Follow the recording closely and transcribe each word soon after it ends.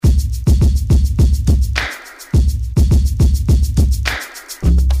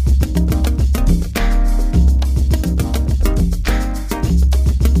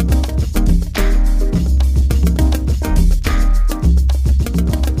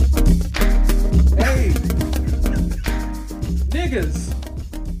niggas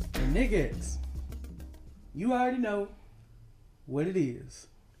and niggas, you already know what it is.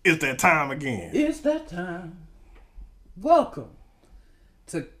 It's that time again. It's that time. Welcome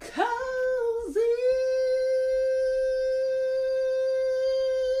to Cozy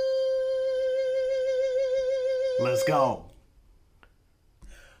Let's go.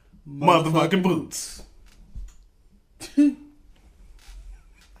 Motherfucking boots.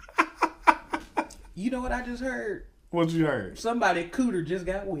 You know what I just heard? What you heard? Somebody cooter just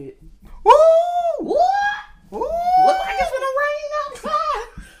got wet. Woo! What? Woo! Look like it's gonna rain outside.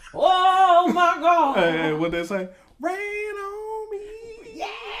 Oh my God. Hey, what they say? Rain on me.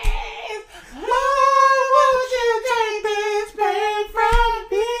 Yes. Lord, won't you take this pain from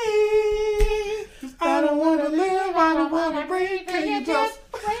me? I don't want to live, I don't want to breathe. Can you just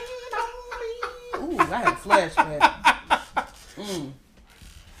rain on me? Ooh, I had a flashback.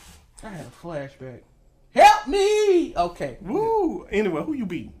 I had a flashback. Help me! Okay. Woo! Anyway, who you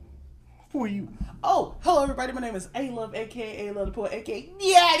be? Who are you? Oh, hello everybody. My name is A-Love, aka A-Love the Poet, aka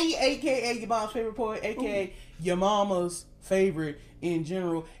Daddy, aka your mom's favorite poet, aka your mama's favorite in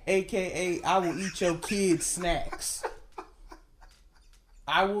general, aka I will eat your kids' snacks.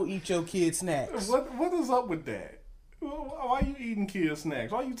 I will eat your kids' snacks. What is up with that? Why are you eating kids'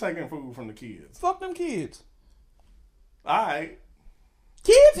 snacks? Why are you taking food from the kids? Fuck them kids. Alright.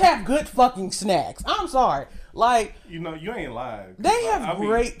 Kids have good fucking snacks. I'm sorry. Like, You know, you ain't lying. they have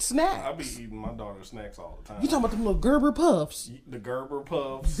great snacks. I be eating my daughter's snacks all the time. You talking about them little Gerber Puffs? The Gerber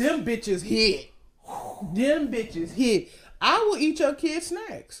Puffs. Them bitches hit. Them bitches hit. I will eat your kids'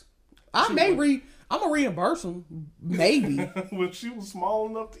 snacks. I'm gonna reimburse them, maybe. When she was small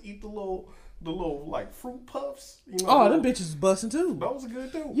enough to eat the little like fruit puffs. You know, Oh, them bitches is busting too. Those are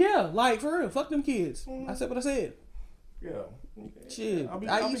good too. Yeah, like for real. Fuck them kids. I said what I said. Yeah. Shit, I be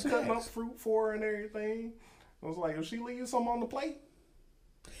I eat cutting up snacks. fruit for her and everything. I was like, if she leaves some on the plate,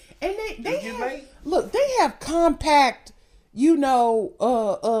 And they get have, made. look, they have compact,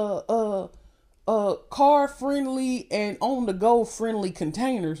 car friendly and on the go friendly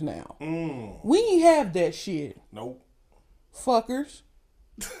containers now. We ain't have that shit, Nope. fuckers.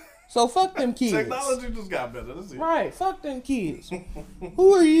 So fuck them kids. Technology just got better. That's it. Right, fuck them kids.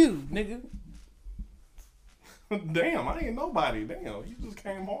 Who are you, nigga? Damn, I ain't nobody. Damn, you just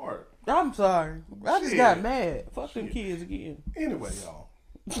came hard. I'm sorry. I just Shit. got mad. Fuck them kids again. Anyway, y'all.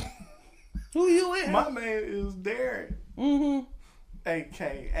 Who you in? My man is Derek.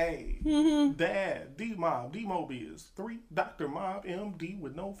 AKA Dad, D-Mob, D-Mobius, 3, Dr. Mob, MD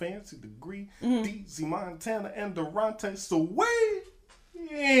with no fancy degree, DZ Montana, and Durante Swing.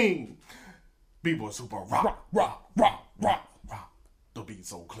 B-Boy Super Rock. The beat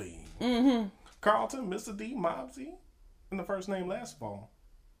so clean. Carlton, Mr. D, Mobsy, and the first name last of all,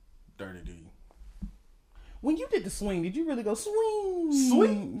 Dirty D. When you did the swing, did you really go swing?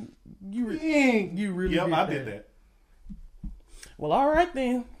 Swing? You really Yep, did I that. did that. Well, all right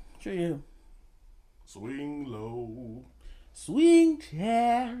then. Chill. Swing low, Swing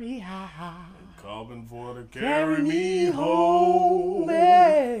cherry high. coming for to Carry carry me me home, home.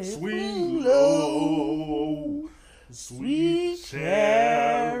 yeah. Swing low, sweet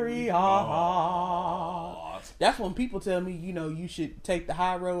cherry heart. That's when people tell me, you should take the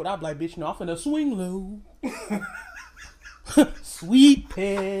high road. I'm like, bitch, no, I'm finna swing low. Sweet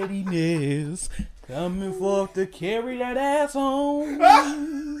pettiness, coming forth to carry that ass home.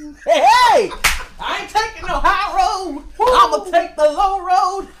 Hey! I ain't taking no high road. I'ma take the low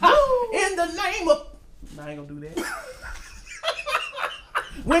road. In the name of... I ain't gonna do that.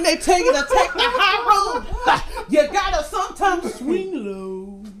 When they take it, take the high road. You gotta sometimes swing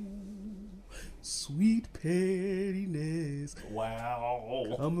low. Sweet pettiness.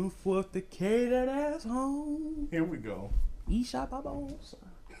 Wow. Coming forth to carry that ass home. Here we go. Isha babos.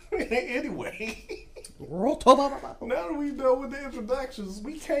 Anyway, Roto bababo. now that we done with the introductions,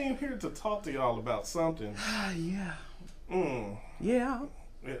 we came here to talk to y'all about something. Yeah. Yeah,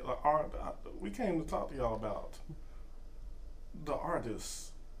 we came to talk to y'all about the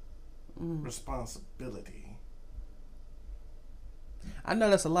artist's responsibility. I know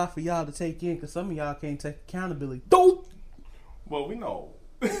that's a lot for y'all to take in because some of y'all can't take accountability. Don't. Well, we know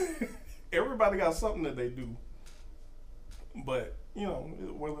everybody got something that they do, but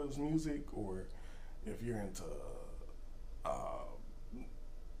whether it's music or if you're into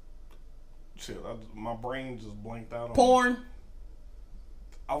my brain just blanked out on Porn.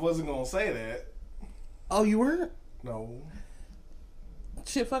 I wasn't gonna say that. Oh, you weren't? No,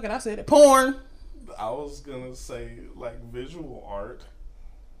 Shit, fuck it. I said it. Porn. I was gonna say like visual art.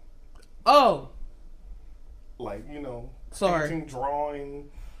 Oh. Like, Sorry. painting, drawing.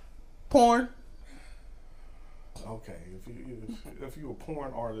 Porn. Okay, if you a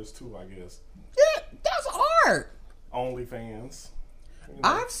porn artist too, I guess. Yeah, that's art. OnlyFans. You know,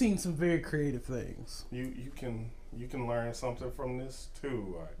 I've seen some very creative things. you can learn something from this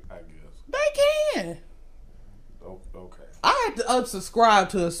too. I guess. They can. Okay. I had to unsubscribe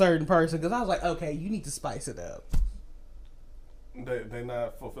to a certain person because I was like, okay, you need to spice it up. They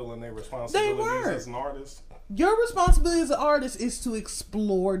not fulfilling their responsibilities as an artist. Your responsibility as an artist is to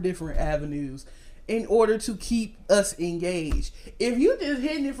explore different avenues in order to keep us engaged. If you just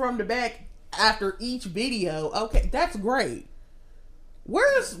hitting it from the back after each video, okay, that's great.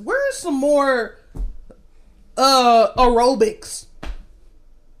 Where's some more aerobics?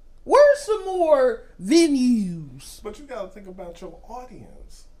 Where's some more venues? But you gotta think about your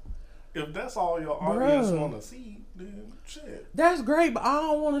audience. If that's all your audience want to see, then shit. That's great, but I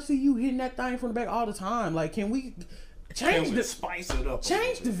don't want to see you hitting that thing from the back all the time. Like, can we spice it up?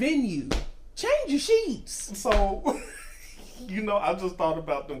 Change the venue. Change your sheets. So, I just thought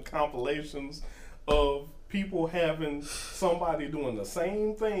about them compilations of people having somebody doing the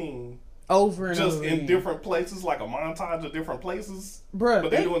same thing over and just over in again. Different places, like a montage of different places. Bruh,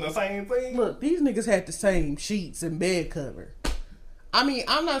 but they're doing the same thing. Look, these niggas had the same sheets and bed cover. I mean,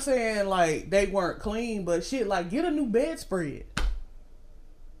 I'm not saying like they weren't clean, but shit, like get a new bedspread.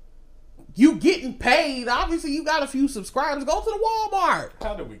 You getting paid. Obviously, you got a few subscribers. Go to the Walmart.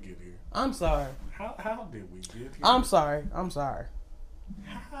 How did we get here? I'm sorry. How did we get here? I'm sorry. How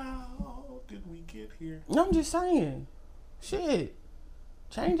did we get here? I'm just saying. Shit.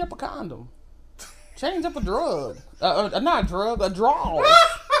 Change up a condom. Change up a drug. Not a drug, a draw.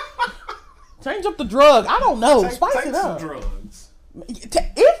 Change up the drug. I don't know. Spice it up. Some drugs. If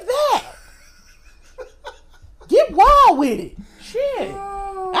that. Get wild with it. Shit.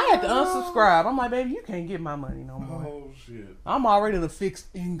 I had to unsubscribe. I'm like, baby, you can't get my money no more. Oh, shit. I'm already in a fixed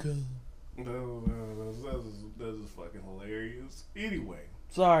income. No, that's just fucking hilarious. Anyway.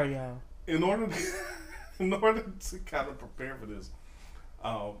 Sorry, y'all. In order to kind of prepare for this,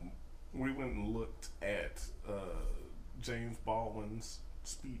 we went and looked at James Baldwin's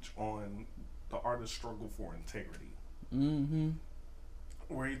speech on the artist's struggle for integrity. Mm-hmm.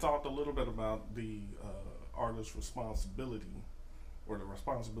 Where he talked a little bit about the artist's responsibility, or the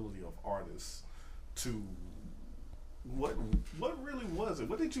responsibility of artists to what really was it?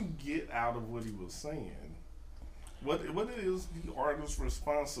 What did you get out of what he was saying? What is the artist's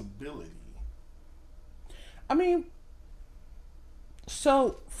responsibility? I mean,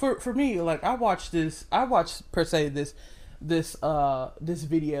 so for me, like I watched per se this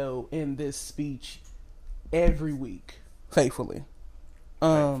video and this speech every week faithfully.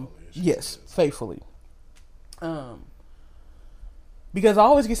 Yes, faithfully. Because I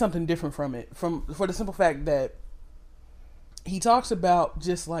always get something different from it, for the simple fact that he talks about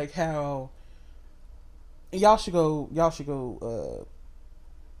just like how y'all should go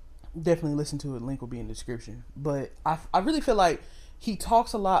definitely listen to it. Link will be in the description. But I really feel like he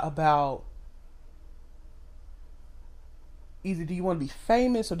talks a lot about either do you want to be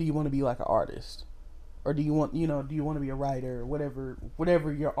famous or do you want to be like an artist, or do you want to be a writer, or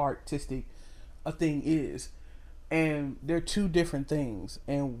whatever your artistic thing is. And they're two different things.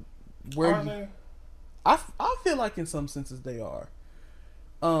 And Are they? I feel like in some senses they are.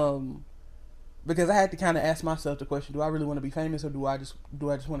 Because I had to kind of ask myself the question: do I really want to be famous, or do I just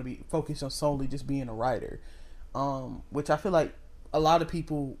want to be focused on solely just being a writer? Which I feel like a lot of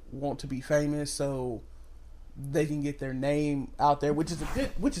people want to be famous so they can get their name out there, which is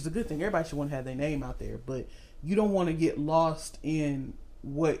a good thing. Everybody should want to have their name out there, but you don't want to get lost in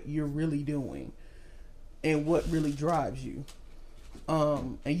what you're really doing and what really drives you.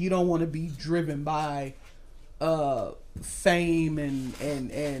 And you don't want to be driven by fame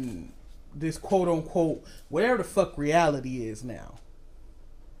and this quote unquote whatever the fuck reality is now.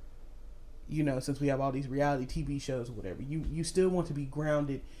 Since we have all these reality TV shows or whatever, you still want to be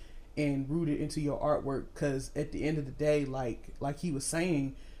grounded and rooted into your artwork, because at the end of the day, like he was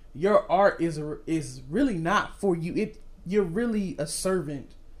saying, your art is really not for you. You're really a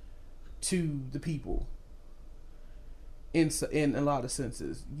servant to the people. In a lot of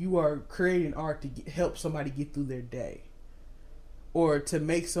senses, you are creating art to help somebody get through their day, or to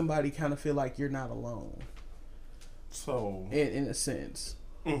make somebody kind of feel like you're not alone. So, in a sense,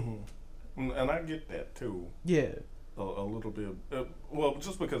 and I get that too. Yeah, a little bit. Well,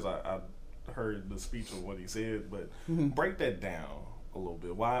 just because I heard the speech of what he said, but break that down a little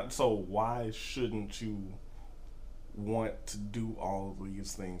bit. Why shouldn't you want to do all of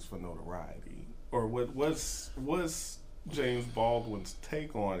these things for notoriety? Or what's James Baldwin's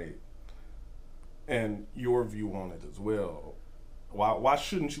take on it, and your view on it as well? Why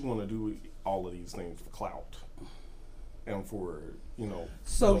shouldn't you want to do all of these things for clout? and for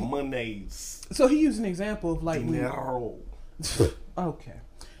So the Mondays. So he used an example of like Dinero. Okay.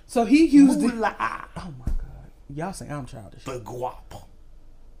 So he used Moolah. Oh my god. Y'all say I'm childish. The guap.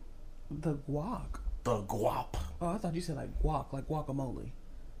 The guac. The guap. Oh, I thought you said like guac, like guacamole.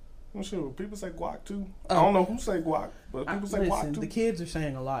 I'm sure people say guac too. Oh. I don't know who say guac, but people say guac Listen, too. the kids are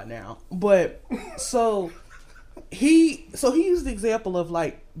saying a lot now. But so he used the example of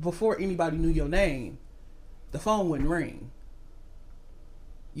like before anybody knew your name, the phone wouldn't ring.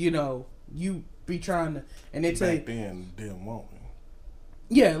 You be trying to, and they say back then didn't want me.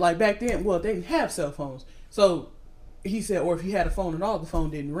 Yeah, like back then, well, they didn't have cell phones. So he said, or if you had a phone at all, the phone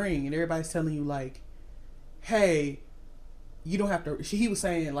didn't ring, and everybody's telling you like, hey, you don't have to. He was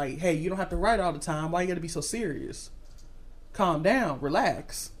saying like, hey, you don't have to write all the time. Why you got to be so serious? Calm down,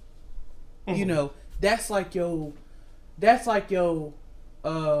 relax. Mm-hmm. That's like your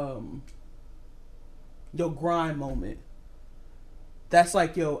grind moment. That's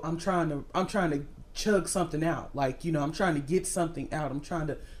like I'm trying to chug something out. Like, I'm trying to get something out. I'm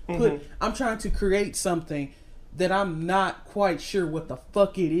trying to create something that I'm not quite sure what the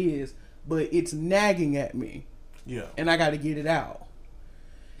fuck it is, but it's nagging at me. Yeah. And I got to get it out.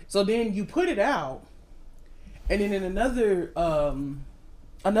 So then you put it out, and then in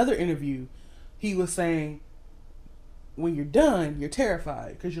another interview, he was saying, when you're done, you're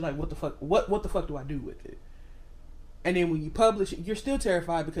terrified because you're like, what the fuck? What the fuck do I do with it? And then when you publish it, you're still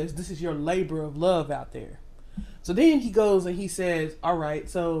terrified because this is your labor of love out there. So then he goes and he says, all right,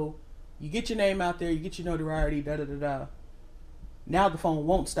 so you get your name out there, you get your notoriety, da-da-da-da. Now the phone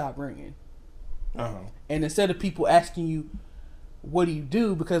won't stop ringing. Uh-huh. And instead of people asking you, what do you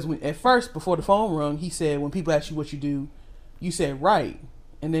do? Because at first, before the phone rung, he said, when people ask you what you do, you said, right.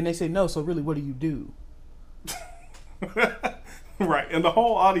 And then they say, no, so really, what do you do? Right, and the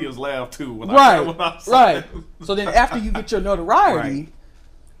whole audience laughed too when I said right. it. So then after you get your notoriety,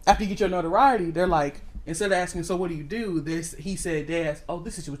 they're like, instead of asking, so what do you do? They ask, oh,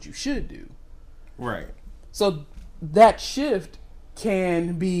 this is what you should do. Right. So that shift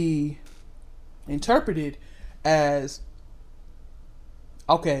can be interpreted as,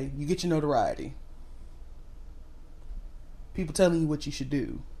 okay, you get your notoriety. People telling you what you should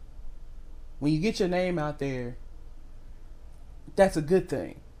do. When you get your name out there, that's a good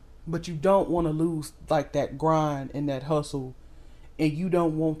thing. But you don't want to lose like that grind and that hustle, and you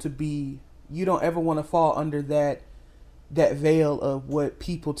don't ever want to fall under that veil of what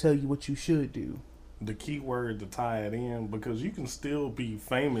people tell you what you should do. The key word to tie it in, because you can still be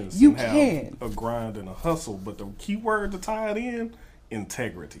famous have a grind and a hustle, but the key word to tie it in,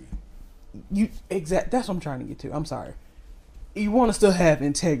 integrity. That's what I'm trying to get to. I'm sorry. You want to still have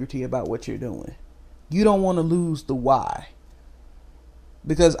integrity about what you're doing. You don't want to lose the why.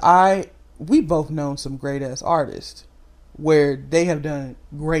 Because we both known some great ass artists where they have done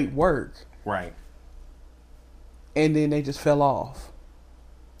great work. Right. And then they just fell off.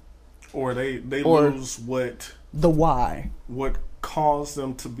 Or they lose the why. What caused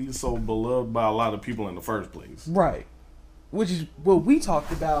them to be so beloved by a lot of people in the first place. Right. Which is what we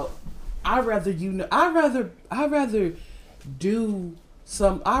talked about. I'd rather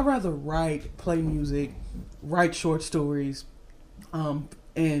write, play music, write short stories,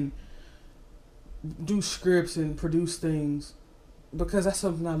 and do scripts and produce things because that's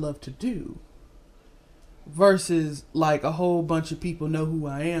something I love to do. Versus like a whole bunch of people know who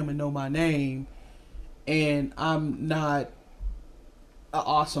I am and know my name, and I'm not an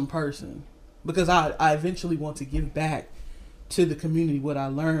awesome person. Because I eventually want to give back to the community what I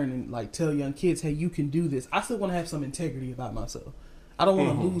learned and like tell young kids, hey, you can do this. I still want to have some integrity about myself. I don't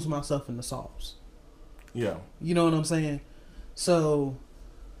want to lose myself in the sauce. Yeah. You know what I'm saying? So,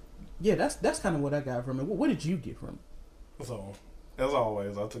 yeah, that's kind of what I got from it. What did you get from it? So, as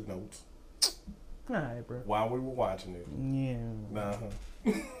always, I took notes. All right, bro. While we were watching it. Yeah.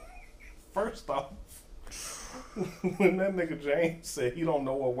 Uh-huh. First off, when that nigga James said he don't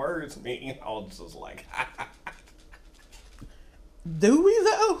know what words mean, I was just like, do we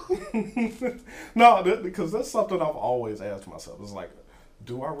though? No, because that's something I've always asked myself. It's like,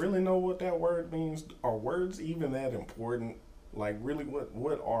 do I really know what that word means? Are words even that important? Like, really,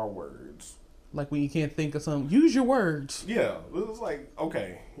 what are words? Like when you can't think of something, use your words. Yeah, it's like,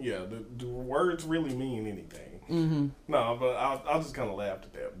 okay, yeah, do words really mean anything? Mm-hmm. No, but I just kind of laughed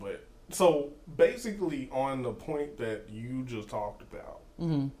at that. But so basically, on the point that you just talked about,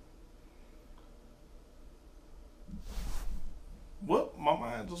 what my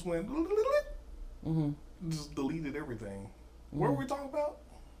mind just went, just deleted everything. What were we talking about?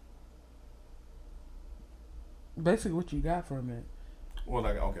 Basically, what you got from it. What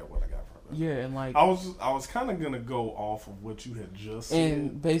I got from it. Yeah, and like I was kind of gonna go off of what you had just said.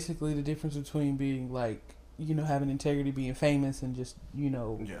 And basically the difference between being like, you know, having integrity, being famous, and just, you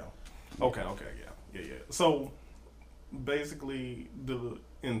know. Yeah. Okay. Yeah. So basically, the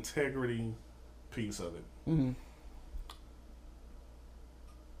integrity piece of it. Mm-hmm.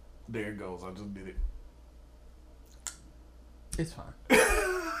 There it goes. I just did it. It's fine.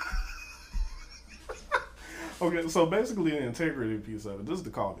 Okay, so basically the integrity piece of it, this is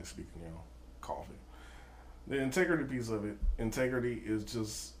the coffee speaking, coffee. The integrity piece of it, integrity is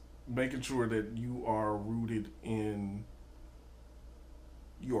just making sure that you are rooted in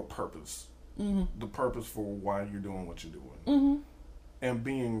your purpose. Mm-hmm. The purpose for why you're doing what you're doing. Mm-hmm. And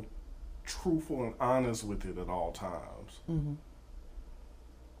being truthful and honest with it at all times. Mm-hmm.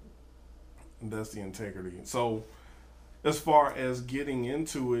 And that's the integrity. So as far as getting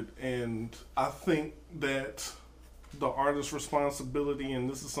into it, and I think that the artist's responsibility, and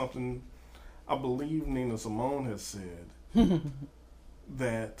this is something I believe Nina Simone has said,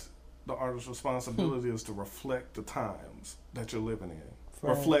 that the artist's responsibility is to reflect the times that you're living in.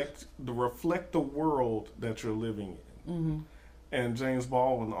 Reflect the world that you're living in. Mm-hmm. And James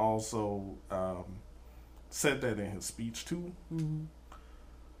Baldwin also said that in his speech too. Mm-hmm.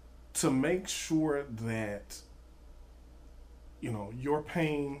 To make sure that, you know, your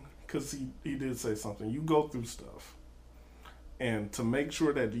pain, because he did say something, you go through stuff. And to make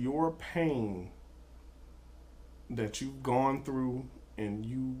sure that your pain that you've gone through and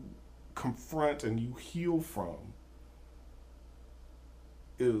you confront and you heal from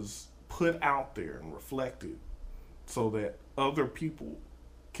is put out there and reflected so that other people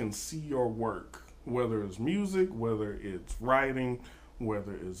can see your work, whether it's music, whether it's writing,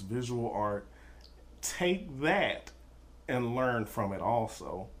 whether it's visual art. Take that and learn from it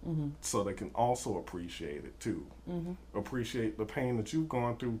also, mm-hmm. so they can also appreciate it too. Mm-hmm. Appreciate the pain that you've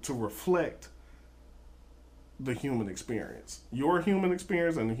gone through to reflect the human experience, your human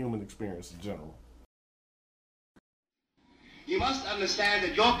experience and the human experience in general. You must understand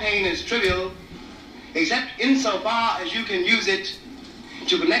that your pain is trivial, except insofar as you can use it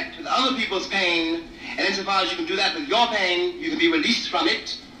to connect with other people's pain, and insofar as you can do that with your pain, you can be released from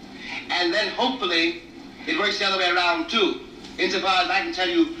it, and then hopefully it works the other way around too. Insofar as I can tell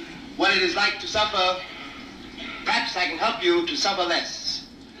you what it is like to suffer, perhaps I can help you to suffer less.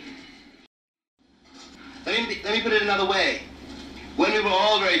 Let me put it another way. When we were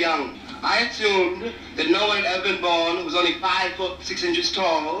all very young, I assumed that no one had ever been born who was only 5 foot 6 inches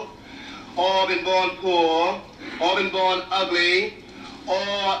tall, or been born poor, or been born ugly,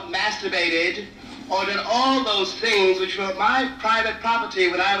 or masturbated, or done all those things which were my private property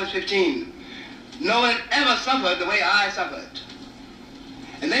when I was 15. No one had ever suffered the way I suffered.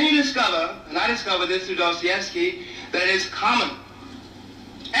 And then you discover, and I discovered this through Dostoevsky, that it is common.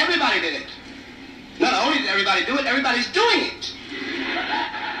 Everybody did it. Not only did everybody do it, everybody's doing it.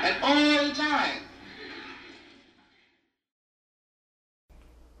 And all the time.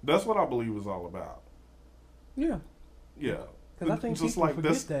 That's what I believe it's all about. Yeah. Yeah. Because I think just people like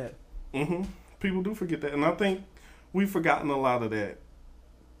forget this, that. Mm-hmm. People do forget that. And I think we've forgotten a lot of that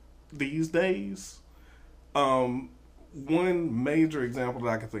these days. One major example that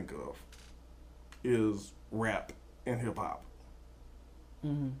I can think of is rap and hip-hop.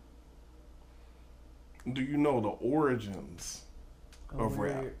 Mm-hmm. Do you know the origins of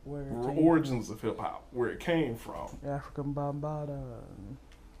rap? Origins of hip-hop, where it came from. African Bambaataa, and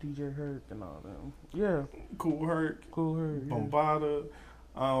DJ Herc and all them. Yeah. Kool Herc. Bambaataa.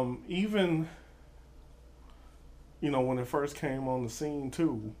 Yeah. Even, you know, when it first came on the scene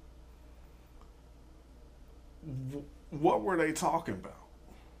too, what were they talking about?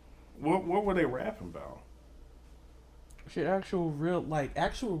 What were they rapping about? Shit, actual real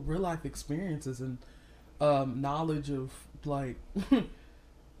life experiences and knowledge of like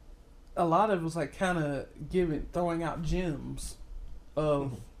a lot of it was like kind of throwing out gems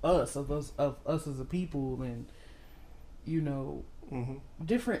of us as a people, and you know,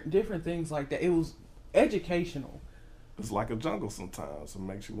 different things like that. It was educational. It's like a jungle sometimes. It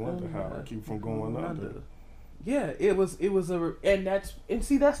makes you wonder how to keep from going under. Yeah, that's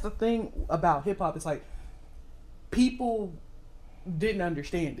the thing about hip hop. It's like people didn't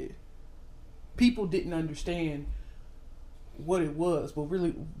understand it. People didn't understand what it was, but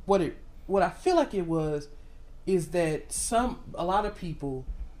really what I feel like it was is that a lot of people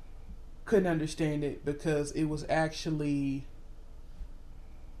couldn't understand it because it was actually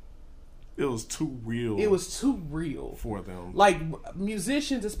it was too real. It was too real for them. Like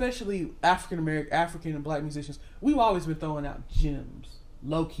musicians, especially African and Black musicians, we've always been throwing out gems,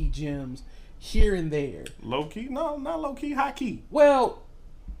 low key gems, here and there. Low key? No, not low key. High key. Well,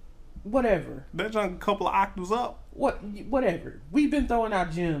 whatever. That junk a couple of octaves up. Whatever. We've been throwing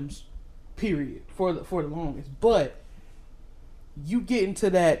out gems, period, for the longest. But you get into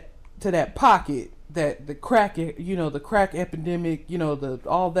that pocket, that the crack, the crack epidemic, the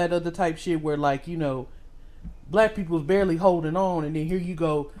all that other type shit where like, black people's barely holding on, and then here you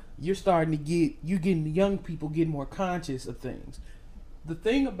go, you're getting the young people getting more conscious of things. The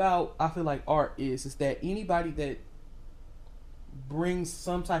thing about, I feel like, art is that anybody that brings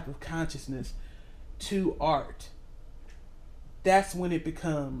some type of consciousness to art, that's when it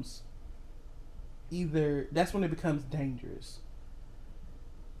becomes dangerous,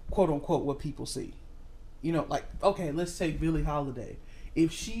 quote unquote, what people see. Like, okay, let's say Billie Holiday.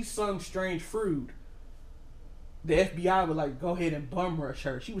 If she sung Strange Fruit, the FBI would like go ahead and bum rush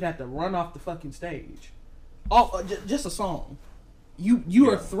her. She would have to run off the fucking stage. Just a song.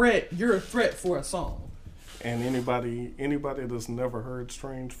 You're a threat. You're a threat for a song. And anybody that's never heard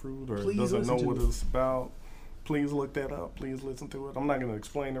Strange Fruit or Please doesn't know what it. it's about, please look that up. Please listen to it. I'm not going to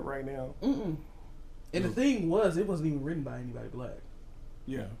explain it right now. Mm-mm. And the thing was, it wasn't even written by anybody black.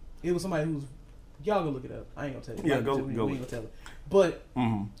 Yeah. It was somebody who's... Y'all go look it up. I ain't gonna tell you. Yeah, go. We ain't gonna tell it. But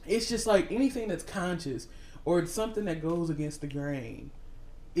it's just like anything that's conscious or it's something that goes against the grain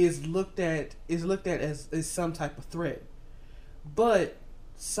is looked at as some type of threat. But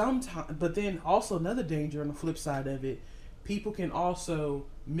then also another danger on the flip side of it, people can also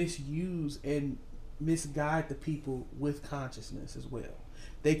misuse and misguide the people with consciousness as well.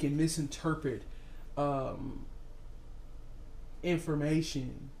 They can misinterpret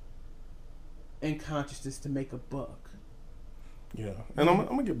information and consciousness to make a buck. Yeah, and I'm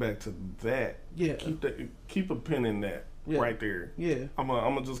gonna get back to that. Yeah, keep a pin in that right there. Yeah, I'm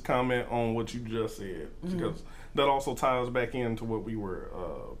gonna just comment on what you just said because that also ties back into what we were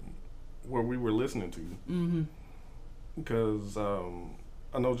listening to. Because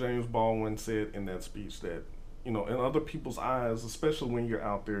I know James Baldwin said in that speech that in other people's eyes, especially when you're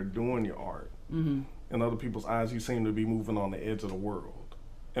out there doing your art, in other people's eyes, you seem to be moving on the edge of the world.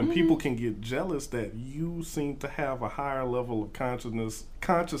 And people can get jealous that you seem to have a higher level of consciousness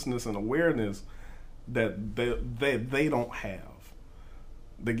and awareness that they don't have.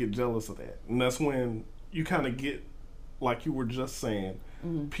 They get jealous of that. And that's when you kind of get, like you were just saying,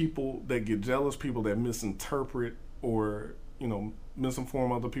 people that get jealous, people that misinterpret or,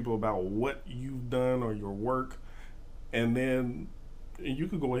 misinform other people about what you've done or your work. And then you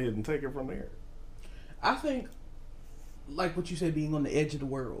could go ahead and take it from there. I think, like what you said, being on the edge of the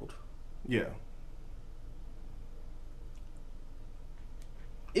world. Yeah.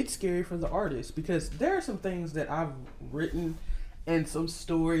 It's scary for the artist because there are some things that I've written and some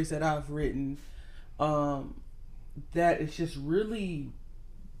stories that I've written that is just really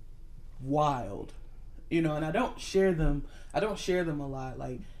wild, and I don't share them a lot.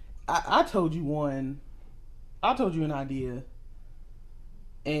 Like I told you an idea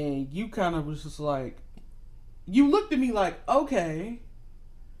and you kind of was just like, you looked at me like, okay.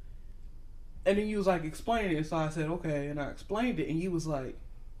 And then you was like, explain it. So I said, okay. And I explained it. And you was like,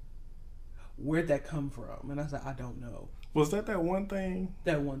 where'd that come from? And I said, I don't know. Was that one thing?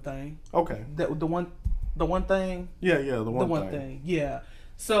 That one thing. Okay. The one thing? Yeah, the one thing. Yeah.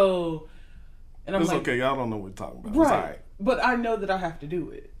 So, and I'm it's like, okay. Y'all don't know what we're talking about. Right. It's all right. But I know that I have to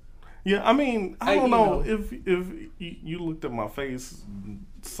do it. Yeah, I mean, I don't know if you looked at my face,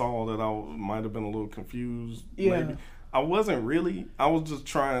 saw that I might have been a little confused. Yeah. Maybe. I wasn't really. I was just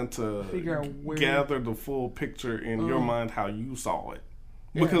trying to figure out gather the full picture in your mind how you saw it,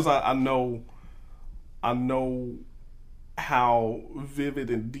 because I know how vivid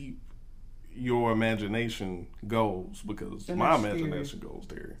and deep your imagination goes, because and my imagination goes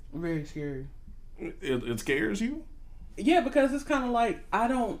there. Very scary. It scares you? Yeah, because it's kind of like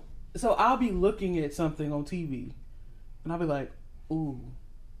So I'll be looking at something on TV, and I'll be like, ooh,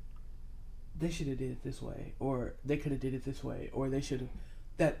 they should have did it this way, or they could have did it this way, or they should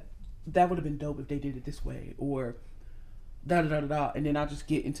have, that would have been dope if they did it this way, or da-da-da-da-da. And then I'll just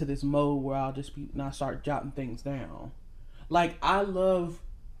get into this mode where I'll start jotting things down. Like, I love,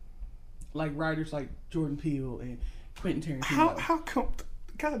 like, writers like Jordan Peele and Quentin Tarantino. How come...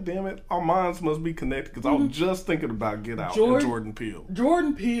 God damn it, our minds must be connected, because I was just thinking about Get Out and Jordan Peele.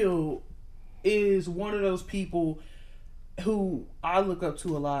 Jordan Peele is one of those people who I look up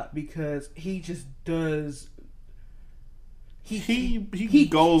to a lot because he just does... He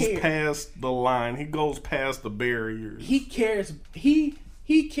goes past the line. He goes past the barriers. He cares. He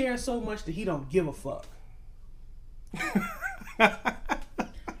cares so much that he don't give a fuck.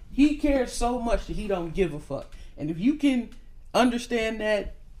 He cares so much that he don't give a fuck. And if you can understand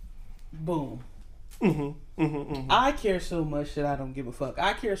that, boom. I care so much that I don't give a fuck.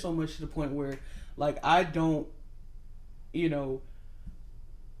 I care so much to the point where, like, I don't,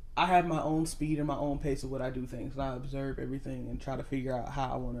 I have my own speed and my own pace of what I do things, and I observe everything and try to figure out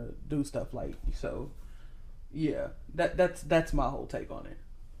how I want to do stuff. Like, so, yeah, that's my whole take on it.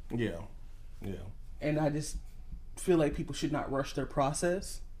 Yeah. And I just feel like people should not rush their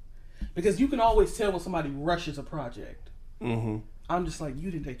process, because you can always tell when somebody rushes a project. Mm-hmm. I'm just like,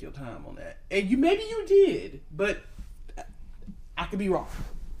 you didn't take your time on that, and maybe you did, but I could be wrong.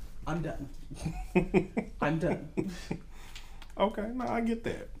 I'm done. I'm done. Okay, no, I get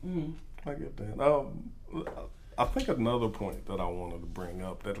that. I get that. I think another point that I wanted to bring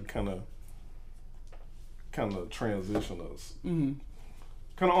up that'll kind of transition us, kind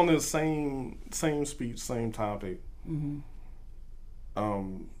of on this same speech, same topic.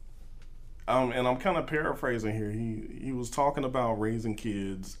 And I'm kind of paraphrasing here. He was talking about raising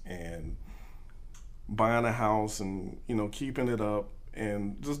kids and buying a house and keeping it up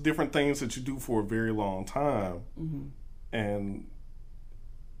and just different things that you do for a very long time. And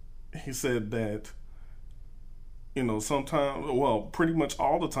he said that sometimes, well, pretty much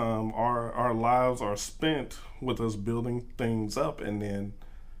all the time, our lives are spent with us building things up and then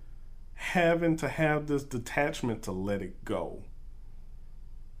having to have this detachment to let it go.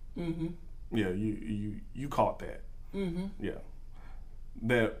 Yeah, you caught that. Yeah.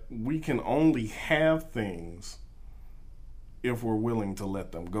 That we can only have things if we're willing to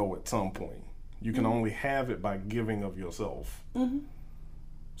let them go at some point. You can only have it by giving of yourself.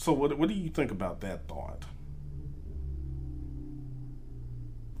 So what do you think about that thought?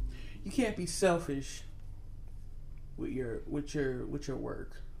 You can't be selfish with your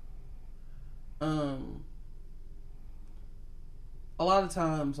work. A lot of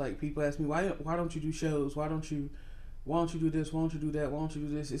times, like, people ask me, why don't you do shows? Why don't you do this? Why don't you do that? Why don't you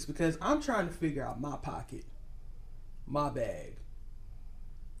do this? It's because I'm trying to figure out my pocket, my bag.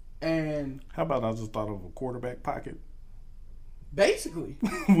 And how about I just thought of a quarterback pocket? Basically.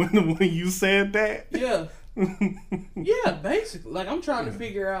 when you said that? Yeah. Yeah, basically. Like, I'm trying to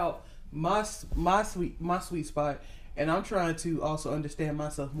figure out my sweet spot, and I'm trying to also understand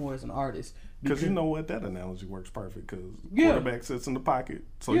myself more as an artist. Because you know what? That analogy works perfect, because quarterback sits in the pocket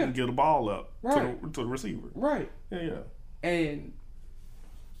so you can get the ball up to the receiver. Right. Yeah. And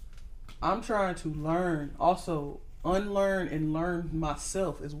I'm trying to learn, also unlearn and learn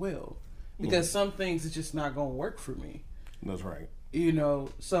myself as well. Because some things is just not going to work for me. That's right.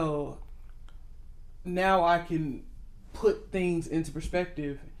 So now I can put things into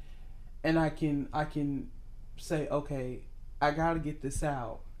perspective, and I can say, okay, I got to get this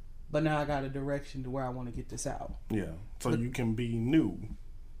out. But now I got a direction to where I want to get this out. Yeah. So you can be new.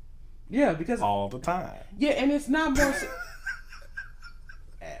 Yeah, because all the time. Yeah, and it's not more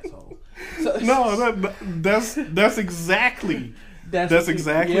asshole. So, no, that's exactly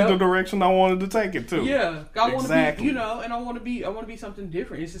the direction I wanted to take it to. Yeah, I want to be, and I want to be something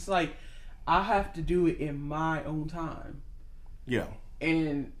different. It's just like I have to do it in my own time. Yeah.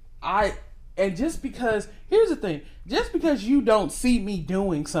 And just because, here's the thing, just because you don't see me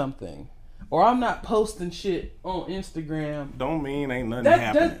doing something, or I'm not posting shit on Instagram, don't mean ain't nothing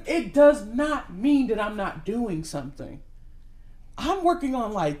happening. It does not mean that I'm not doing something. I'm working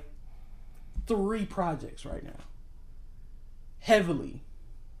on like 3 projects right now. Heavily.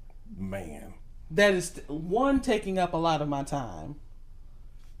 Man. That is one taking up a lot of my time.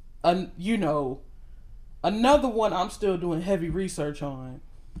 Another one I'm still doing heavy research on.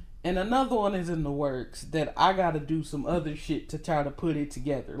 And another one is in the works that I got to do some other shit to try to put it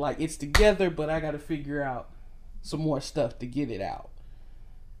together. Like, it's together, but I got to figure out some more stuff to get it out.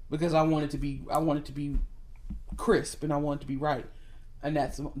 Because I want it to be crisp, and I want it to be right. And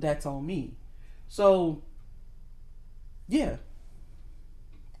that's on me. So, yeah.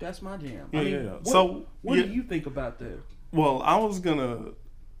 That's my jam. What do you think about that? Well, I was going to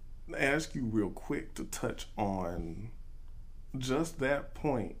ask you real quick to touch on just that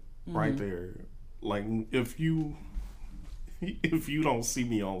point. Right there. Like, if you don't see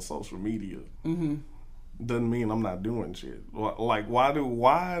me on social media, doesn't mean I'm not doing shit. Like, why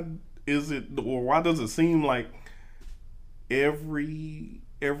does it seem like everybody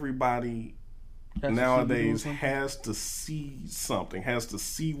nowadays has to see something, has to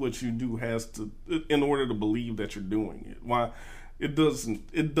see what you do, in order to believe that you're doing it? Why it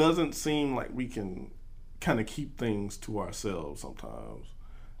doesn't seem like we can kind of keep things to ourselves sometimes.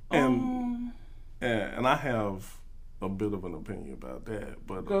 And I have a bit of an opinion about that,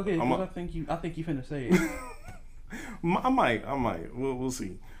 but go ahead. I think you finna say it. I might. We'll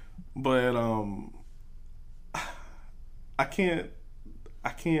see. But I can't I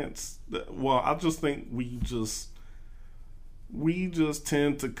can't. Well, I just think we just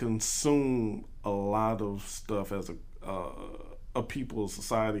tend to consume a lot of stuff as a people, a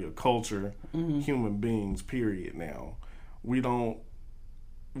society, a culture, human beings. Period. Now,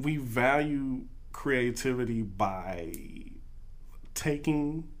 we value creativity by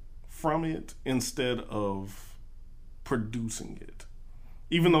taking from it instead of producing it.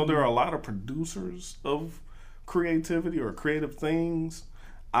 Even though there are a lot of producers of creativity or creative things,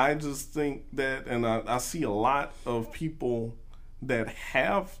 I just think that, and I see a lot of people that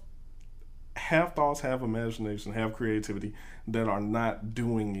have thoughts, have imagination, have creativity, that are not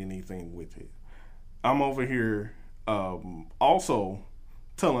doing anything with it. I'm over here also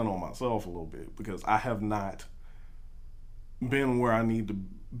telling on myself a little bit, because I have not been where I need to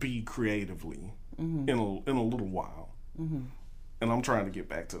be creatively in a little while. And I'm trying to get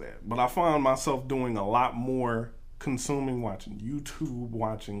back to that. But I find myself doing a lot more consuming, watching YouTube,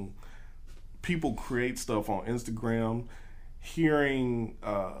 watching people create stuff on Instagram, hearing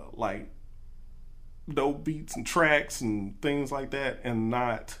like dope beats and tracks and things like that, and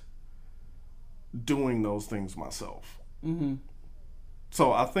not doing those things myself.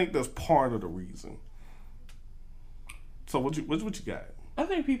 So I think that's part of the reason. So what you got? I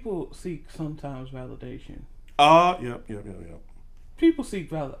think people seek sometimes validation. Yep. People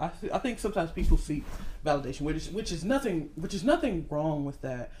seek I think sometimes people seek validation, which is nothing wrong with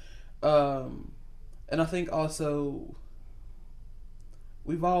that. And I think also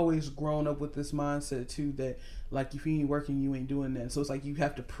we've always grown up with this mindset too, that like if you ain't working, you ain't doing that. So it's like you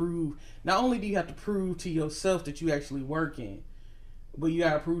have to prove. Not only do you have to prove to yourself that you actually working, but you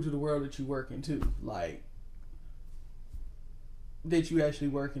gotta prove to the world that you working too. Like that you actually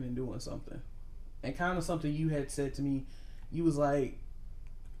working and doing something. And kind of something you had said to me, you was like,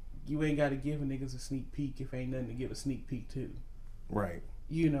 you ain't got to give a niggas a sneak peek if ain't nothing to give a sneak peek to. Right.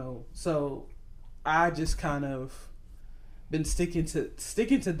 You know, so I just kind of been sticking to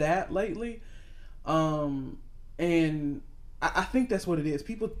that lately. And I think that's what it is.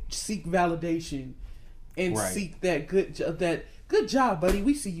 People seek validation and seek that good job, buddy.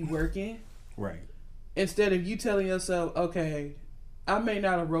 We see you working. Right. Instead of you telling yourself, okay, I may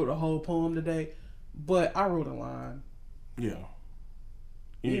not have wrote a whole poem today, but I wrote a line. Yeah.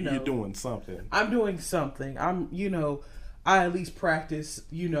 You're doing something. I'm doing something. I at least practice,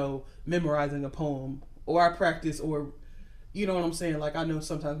 memorizing a poem, or I practice, or, you know what I'm saying? Like, I know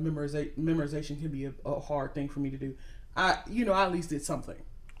sometimes memorization can be a hard thing for me to do. I at least did something.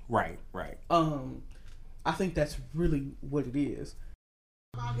 Right. I think that's really what it is.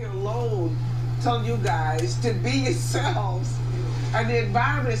 I'm out here alone telling you guys to be yourselves, and the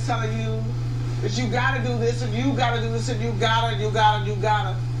environment is telling you that you gotta do this and you gotta do this and you gotta, and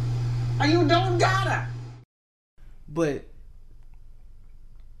you don't gotta. But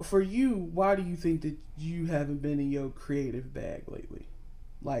for you, why do you think that you haven't been in your creative bag lately?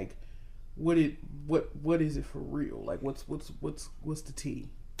 Like, what is it for real? Like, what's the tea?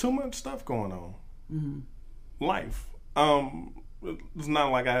 Too much stuff going on. Life. It's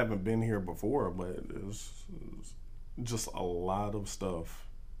not like I haven't been here before, but it's just a lot of stuff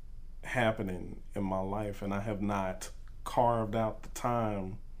happening in my life, and I have not carved out the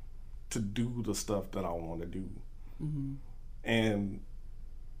time to do the stuff that I want to do. And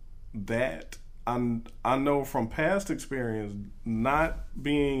that I know from past experience, not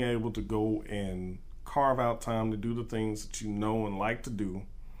being able to go and carve out time to do the things that you know and like to do,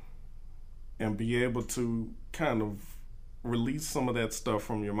 and be able to kind of release some of that stuff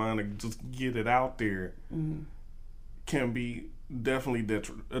from your mind and just get it out there, can be definitely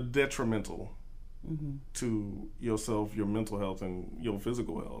detrimental to yourself, your mental health, and your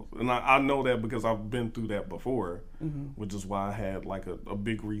physical health. And I know that because I've been through that before, which is why I had like a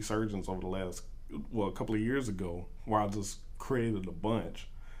big resurgence over the last, a couple of years ago, where I just created a bunch.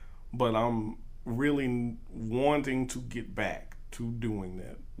 But I'm really wanting to get back to doing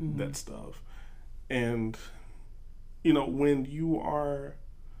that stuff. And when you are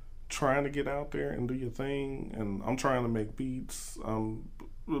trying to get out there and do your thing, and I'm trying to make beats,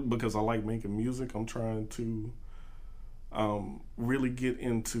 because I like making music, I'm trying to really get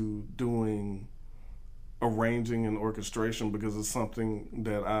into doing arranging and orchestration, because it's something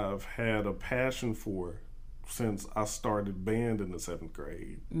that I've had a passion for since I started band in the 7th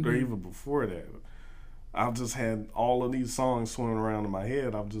grade, or even before that. I've just had all of these songs swimming around in my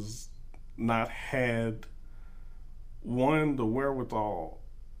head. I've just not had the wherewithal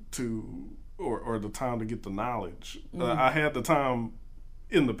to, or the time to get the knowledge. I had the time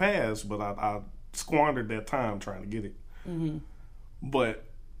in the past, but I squandered that time trying to get it. But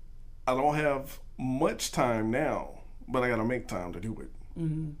I don't have much time now, but I gotta make time to do it.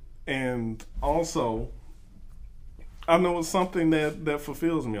 And also, I know it's something that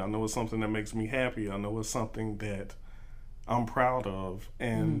fulfills me. I know it's something that makes me happy. I know it's something that I'm proud of.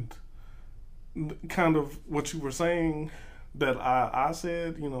 And kind of what you were saying that I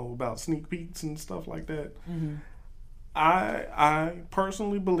said, you know, about sneak peeks and stuff like that. I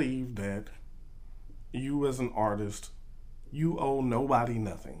personally believe that you as an artist, you owe nobody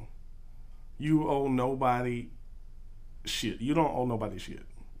nothing. You owe nobody shit. You don't owe nobody shit.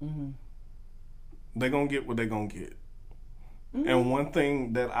 They're going to get what they're going to get. And one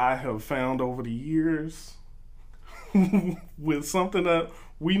thing that I have found over the years with something that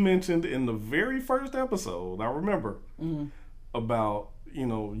we mentioned in the very first episode, I remember, about, you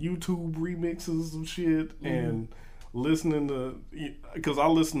know, YouTube remixes of shit and listening to, because I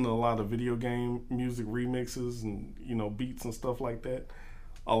listen to a lot of video game music remixes and, you know, beats and stuff like that.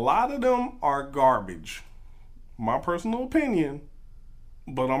 A lot of them are garbage. My personal opinion,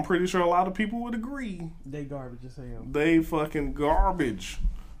 but I'm pretty sure a lot of people would agree. They garbage as hell. They fucking garbage.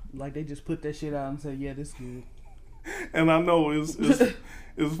 Like they just put that shit out and said, yeah, this good. And I know it's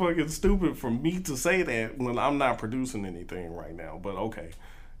fucking stupid for me to say that when I'm not producing anything right now. But okay,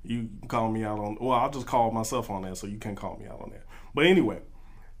 you can call me out on, well, I'll just call myself on that so you can't call me out on that. But anyway,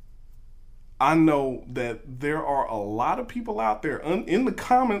 I know that there are a lot of people out there in the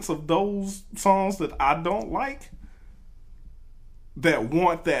comments of those songs that I don't like that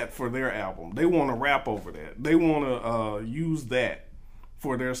want that for their album. They want to rap over that. They want to use that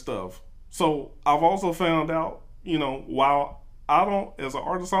for their stuff. So I've also found out, you know, while I don't, as an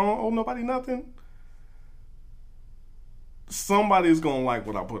artist, I don't owe nobody nothing, somebody's going to like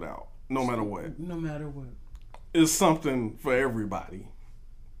what I put out, no matter what. No matter what. It's something for everybody.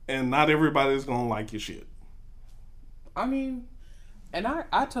 And not everybody's going to like your shit. I mean, and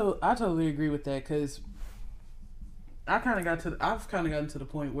I totally agree with that, because I've kind of gotten to the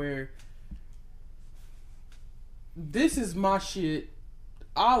point where this is my shit.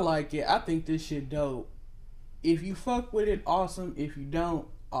 I like it. I think this shit dope. If you fuck with it, awesome. If you don't,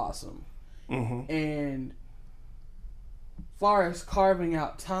 awesome. And far as carving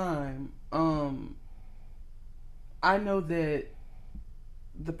out time, I know that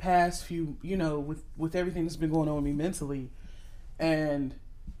the past few, you know, with everything that's been going on with me mentally, and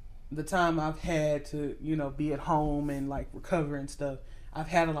the time I've had to, you know, be at home and like recover and stuff, I've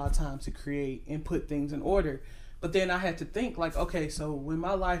had a lot of time to create and put things in order. But then I had to think like, okay, so when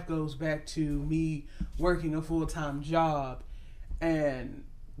my life goes back to me working a full-time job and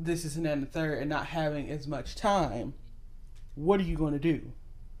this is and that and the third and not having as much time, what are you going to do?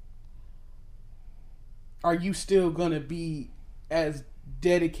 Are you still going to be as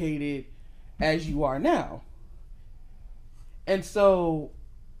dedicated as you are now? And so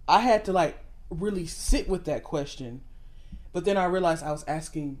I had to like really sit with that question. But then I realized I was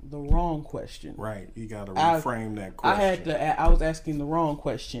asking the wrong question. Right. You got to reframe that question. I was asking the wrong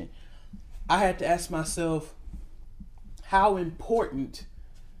question. I had to ask myself, how important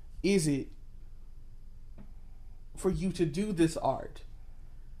is it for you to do this art?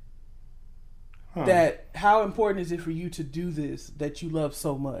 That how important is it for you to do this that you love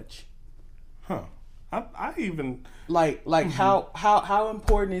so much? I even like how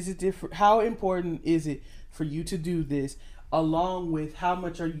important is it how important is it for you to do this, along with how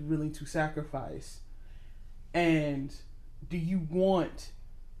much are you willing to sacrifice? And do you want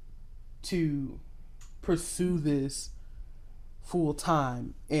to pursue this full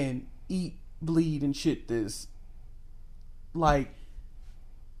time and eat, bleed, and shit this, like,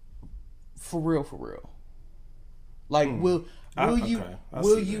 for real? Like, will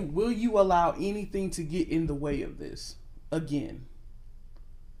you allow anything to get in the way of this again?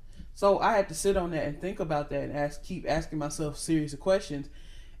 So I had to sit on that and think about that and keep asking myself series of questions.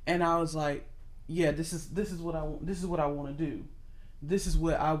 And I was like, yeah, this is what I want. This is what I want to do. This is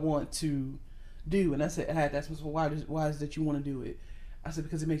what I want to do. And I said, I had to ask myself, why is that you want to do it? I said,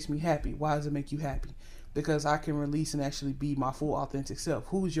 because it makes me happy. Why does it make you happy? Because I can release and actually be my full authentic self.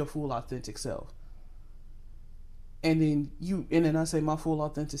 Who is your full authentic self? And then I say my full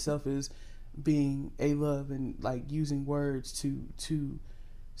authentic self is being A-Love and like using words to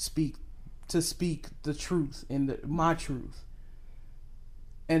speak the truth and my truth.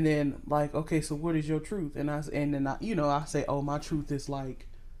 And then like, okay, so what is your truth? And then I say, oh, my truth is like,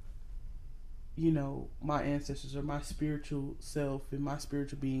 you know, my ancestors or my spiritual self and my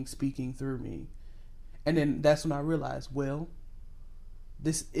spiritual being speaking through me. And then that's when I realized, well,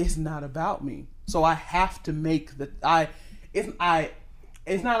 this is not about me. So I have to make it's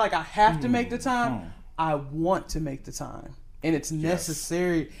not like I have to make the time. I want to make the time. And it's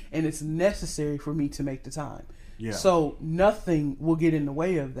necessary for me to make the time. Yeah. So nothing will get in the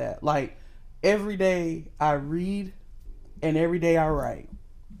way of that. Like, every day I read and every day I write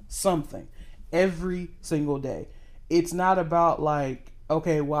something. Every single day. It's not about like,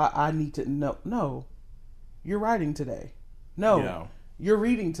 okay, well, I need to know. No. You're writing today. No. Yeah. You're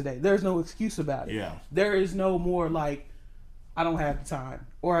reading today. There's no excuse about it. Yeah. There is no more like, I don't have the time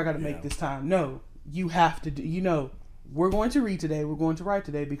or I got to make this time. No. You have to do, we're going to read today. We're going to write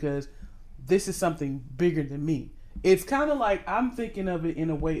today because this is something bigger than me. It's kind of like I'm thinking of it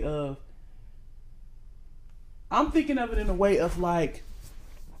in a way of like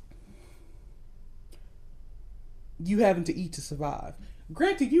you having to eat to survive.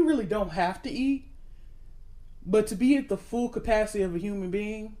 Granted, you really don't have to eat, but to be at the full capacity of a human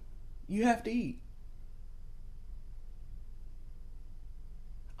being, you have to eat.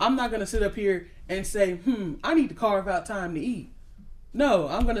 I'm not going to sit up here and say, I need to carve out time to eat. No,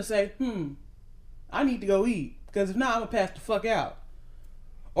 I'm going to say, I need to go eat. Because if not, I'm going to pass the fuck out.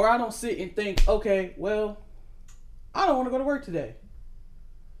 Or I don't sit and think, okay, well, I don't want to go to work today.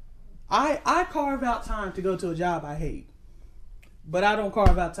 I carve out time to go to a job I hate. But I don't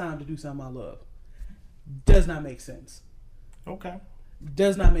carve out time to do something I love. Does not make sense. Okay.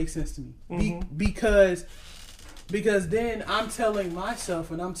 Does not make sense to me. Mm-hmm. Because then I'm telling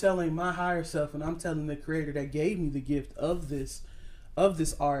myself and I'm telling my higher self and I'm telling the creator that gave me the gift of this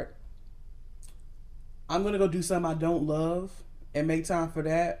art, I'm going to go do something I don't love and make time for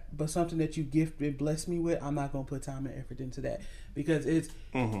that, but something that you gifted and blessed me with, I'm not going to put time and effort into that. Because it's,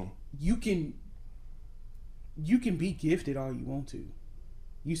 you can be gifted all you want to.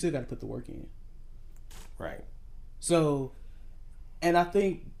 You still got to put the work in. Right. So, and I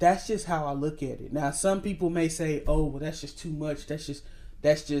think that's just how I look at it. Now, some people may say, "Oh, well, that's just too much. That's just,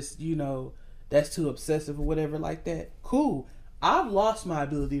 that's too obsessive or whatever like that." Cool. I've lost my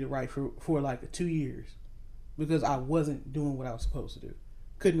ability to write for like 2 years because I wasn't doing what I was supposed to do.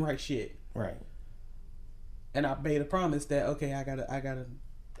 Couldn't write shit. Right. And I made a promise that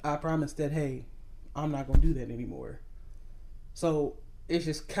I promised that, hey, I'm not gonna do that anymore. So it's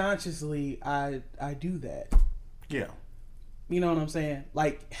just consciously I do that. Yeah. You know what I'm saying?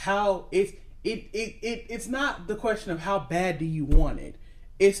 Like how it's not the question of how bad do you want it.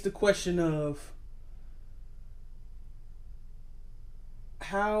 It's the question of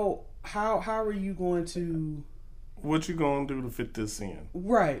how are you going to, what you gonna do to fit this in?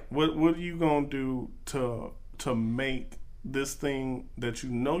 Right. What are you gonna do to make this thing that you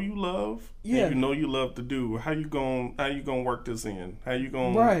love, and you know you love to do? How you gonna work this in? How you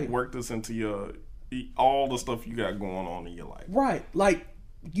gonna work this into your all the stuff you got going on in your life? Right. Like,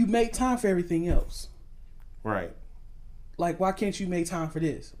 you make time for everything else. Right. Like, why can't you make time for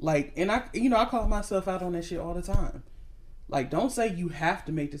this? Like, and I call myself out on that shit all the time. Like, don't say you have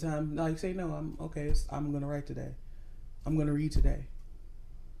to make the time. Like, say, no, I'm okay. I'm gonna write today. I'm gonna read today.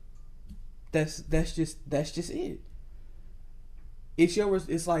 That's just it.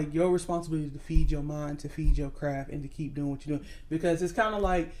 It's like your responsibility to feed your mind, to feed your craft, and to keep doing what you're doing. Because it's kind of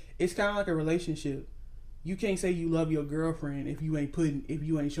like a relationship. You can't say you love your girlfriend if you ain't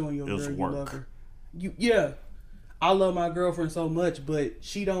showing your girl you love her. I love my girlfriend so much, but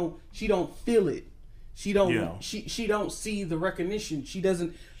she don't feel it. She don't she don't see the recognition. She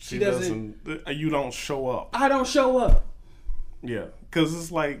doesn't. You don't show up. I don't show up. Yeah, because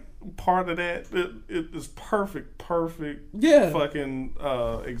it's like part of that. It is perfect. Yeah. Fucking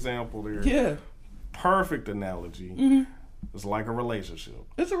example there. Yeah. Perfect analogy. Mm-hmm. It's like a relationship.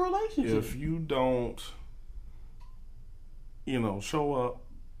 It's a relationship. If you don't, show up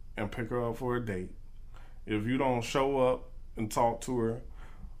and pick her up for a date, if you don't show up and talk to her,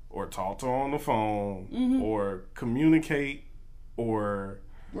 or talk to her on the phone, or communicate, or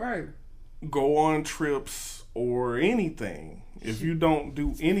go on trips, or anything. If you don't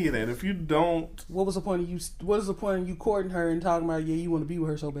do any of that, if you don't, what is the point of you courting her and talking about you want to be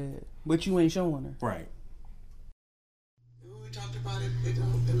with her so bad, but you ain't showing her? Right. We talked about it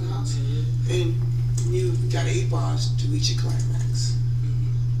in the house, and you got 8 bars to reach your climax,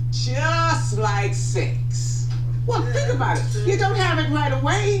 just like sex. Well, think about it. You don't have it right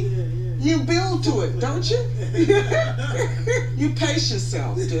away. You build to it, don't you? You pace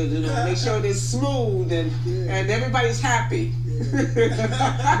yourself to make sure it's smooth and everybody's happy.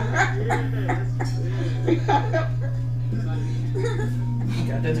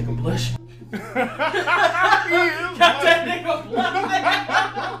 Got that nigga blushing. Got that nigga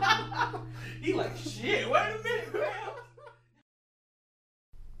blushing. He like, shit, wait a minute, man.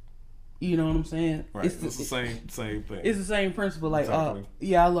 You know what I'm saying? Right. It's the same thing. It's the same principle. Like,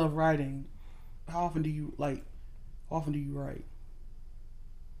 exactly. I love writing. How often do you write?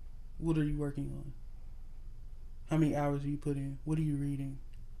 What are you working on? How many hours do you put in? What are you reading?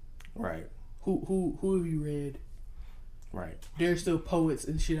 Right. Who have you read? Right. There's still poets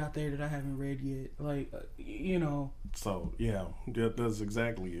and shit out there that I haven't read yet. Like, you know. So yeah, that's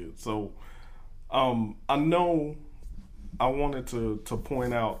exactly it. So, I know I wanted to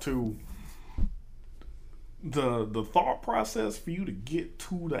point out too the thought process for you to get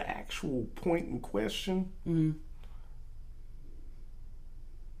to the actual point in question. Mm-hmm.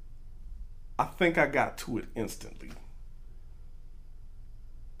 I think I got to it instantly.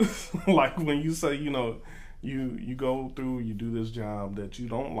 Like when you say, you know, you go through, you do this job that you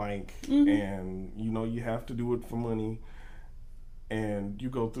don't like, and you know you have to do it for money, and you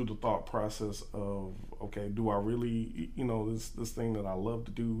go through the thought process of, okay, do I really, you know, this thing that I love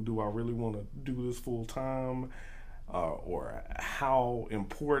to do I really want to do this full time, or how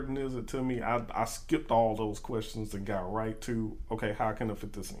important is it to me? I skipped all those questions and got right to, okay, how can I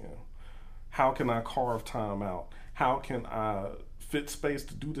fit this in? How can I carve time out? How can I fit space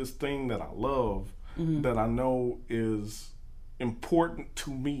to do this thing that I love, that I know is important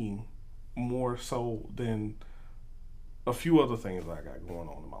to me more so than a few other things I got going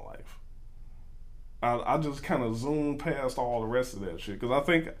on in my life? I just kind of zoomed past all the rest of that shit,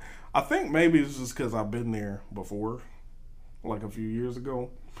 because I think maybe it's just because I've been there before, like a few years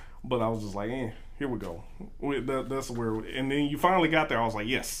ago, but I was just like, here we go. That's where, and then you finally got there. I was like,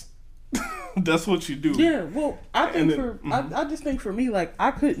 yes. That's what you do. Yeah, well, I think I just think for me, like,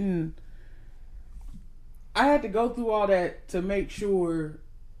 I had to go through all that to make sure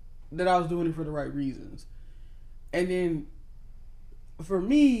that I was doing it for the right reasons. And then for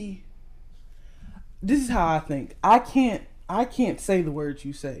me, this is how I think. I can't say the words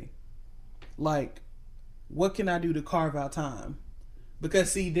you say. Like, what can I do to carve out time?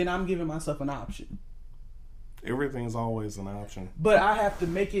 Because see, then I'm giving myself an option. Everything's always an option. But I have to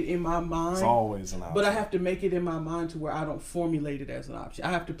make it in my mind. It's always an option. But I have to make it in my mind to where I don't formulate it as an option. I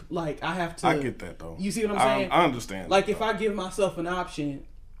have to. I get that though. You see what I'm saying? I understand. Like if I give myself an option,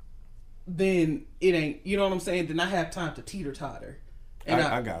 then it ain't. You know what I'm saying? Then I have time to teeter totter. And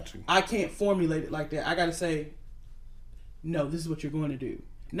I got you. I can't formulate it like that. I got to say, no, this is what you're going to do.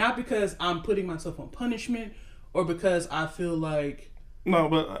 Not because I'm putting myself on punishment or because I feel like. No,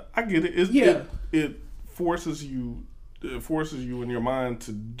 but I get it. It forces you in your mind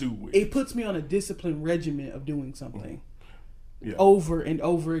to do it. It puts me on a disciplined regimen of doing something over and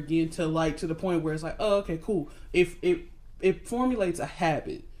over again to the point where it's like, oh, okay, cool. If it formulates a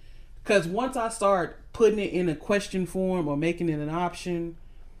habit, because once I start putting it in a question form or making it an option,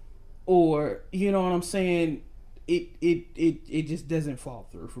 or you know what I'm saying, it just doesn't fall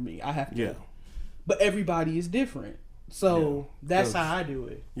through for me. I have to. Yeah. But everybody is different, so that's how I do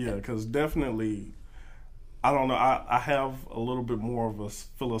it. Yeah, because definitely. I don't know. I have a little bit more of a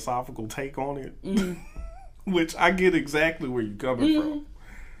philosophical take on it, which I get exactly where you're coming from.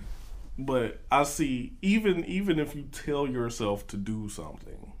 But I see, even if you tell yourself to do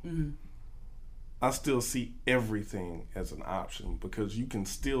something, I still see everything as an option, because you can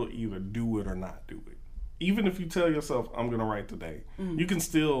still either do it or not do it. Even if you tell yourself, I'm going to write today, you can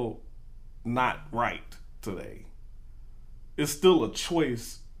still not write today. It's still a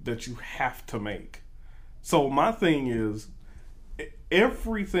choice that you have to make. So my thing is,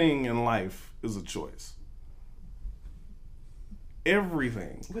 everything in life is a choice.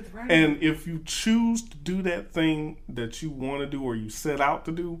 Everything. And if you choose to do that thing that you want to do or you set out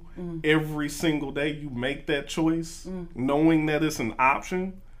to do, every single day you make that choice, knowing that it's an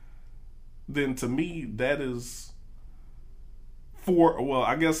option, then to me that is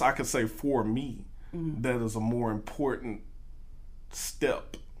I guess I could say for me, that is a more important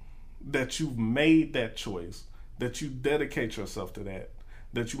step. That you've made that choice, that you dedicate yourself to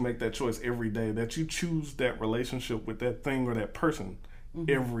that you make that choice every day, that you choose that relationship with that thing or that person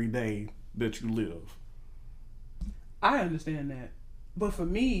every day that you live. I understand that. But for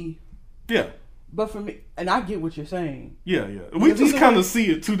me... Yeah. And I get what you're saying. Yeah. We just kind of see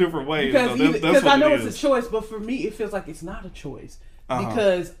it two different ways. Because I know it's a choice, but for me it feels like it's not a choice.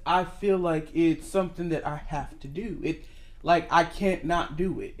 Because I feel like it's something that I have to do. Like, I can't not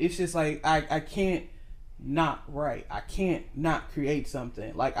do it. It's just like, I can't not write. I can't not create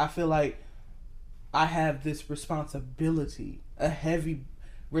something. Like, I feel like I have this responsibility, a heavy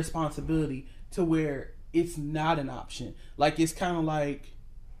responsibility, to where it's not an option. Like, it's kind of like...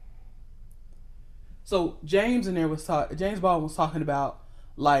 So, James Baldwin was talking about,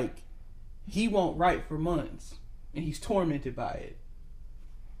 like, he won't write for months, and he's tormented by it.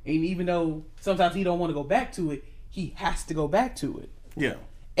 And even though sometimes he don't want to go back to it, he has to go back to it. Yeah.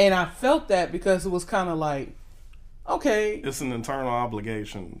 And I felt that because it was kind of like, okay, it's an internal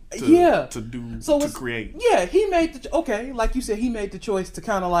obligation to create. Yeah, he made like you said, he made the choice to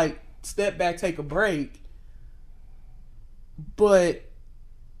kind of like step back, take a break, but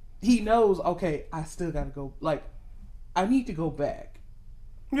he knows, okay, I still gotta go, like, I need to go back.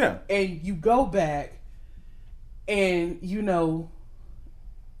 Yeah. And you go back, and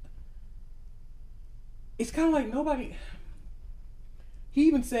it's kind of like nobody. He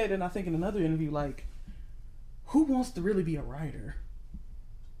even said, and I think in another interview, like, who wants to really be a writer?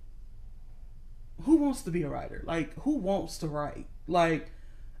 Who wants to be a writer? Like, who wants to write? Like,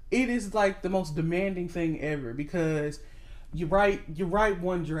 it is like the most demanding thing ever, because you write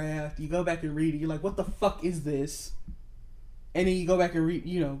one draft, you go back and read it, you're like, what the fuck is this? And then you go back and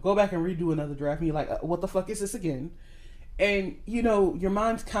redo another draft, and you're like, what the fuck is this again? And your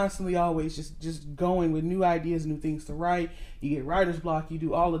mind's constantly always just going with new ideas, new things to write. You get writer's block, you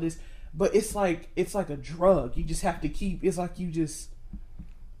do all of this, but it's like a drug. You just have to keep. It's like it's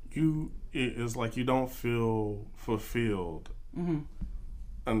like you don't feel fulfilled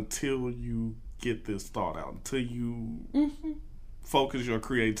until you get this thought out, until you focus your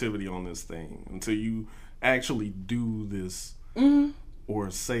creativity on this thing, until you actually do this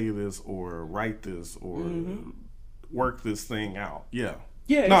or say this or write this or work this thing out. Yeah.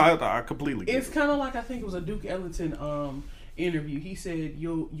 No, I completely get it. It's kind of like, I think it was a Duke Ellington interview. He said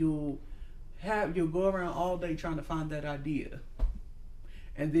you'll go around all day trying to find that idea,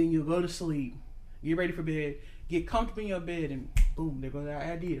 and then you'll go to sleep, get ready for bed, get comfortable in your bed, and boom, there goes that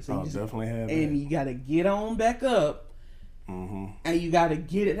idea. So definitely have that. And you got to get on back up, and you got to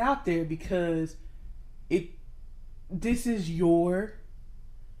get it out there, because this is your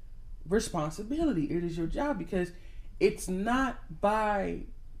responsibility. It is your job, because it's not by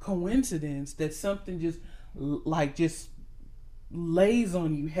coincidence that something just lays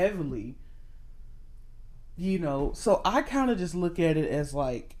on you heavily. So I kind of just look at it as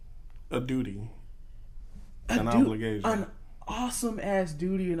like a duty, an obligation, an awesome ass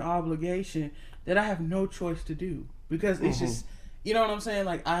duty and obligation that I have no choice to do, because it's just, you know what I'm saying?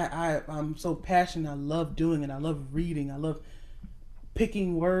 Like I'm so passionate. I love doing it. I love reading. I love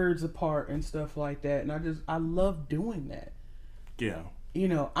picking words apart and stuff like that. And I love doing that. Yeah.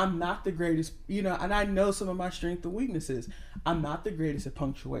 I'm not the greatest, and I know some of my strengths and weaknesses. I'm not the greatest at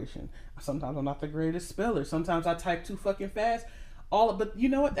punctuation. Sometimes I'm not the greatest speller. Sometimes I type too fucking fast. But you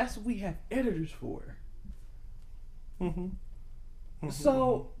know what? That's what we have editors for.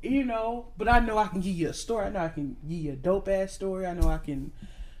 So, but I know I can give you a story. I know I can give you a dope ass story. I know I can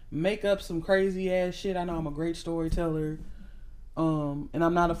make up some crazy ass shit. I know I'm a great storyteller. And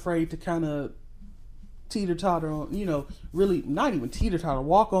I'm not afraid to kind of teeter-totter on, really not even teeter-totter,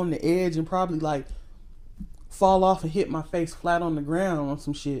 walk on the edge and probably like fall off and hit my face flat on the ground on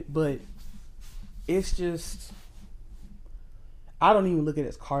some shit. But it's just, I don't even look at it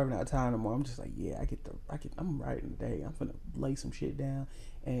as carving out time anymore. I'm just like, yeah, I'm writing today. I'm finna lay some shit down,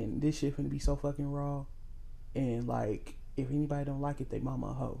 and this shit finna be so fucking raw. And like, if anybody don't like it, they mama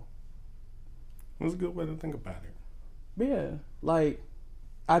a hoe. That's a good way to think about it. Yeah, like,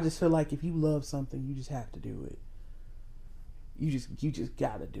 I just feel like if you love something, you just have to do it. You just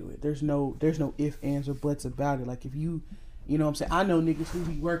gotta do it. There's no ifs, ands, or buts about it. Like, if you know what I'm saying? I know niggas who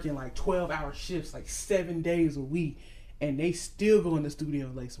be working like 12-hour shifts, like 7 days a week, and they still go in the studio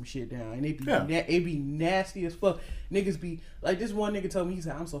and lay some shit down, and it be nasty as fuck. Niggas be like, this one nigga told me, he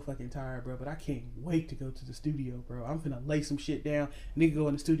said, I'm so fucking tired, bro, but I can't wait to go to the studio, bro. I'm finna lay some shit down. Nigga go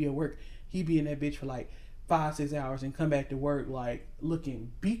in the studio, work. He be in that bitch for like 5-6 hours and come back to work like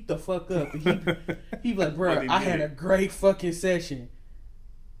looking beat the fuck up. And he be like, bro, I had a great fucking session.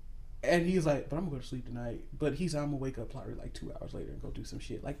 And he's like, but I'm gonna go to sleep tonight. But he's like, I'm gonna wake up probably like 2 hours later and go do some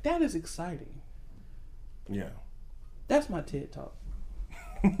shit. Like, that is exciting. Yeah. That's my TED Talk.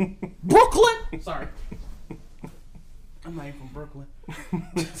 Brooklyn! Sorry. I'm not even from Brooklyn.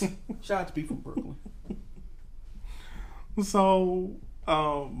 Shout out to people from Brooklyn. So,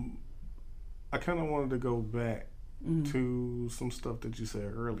 I kind of wanted to go back to some stuff that you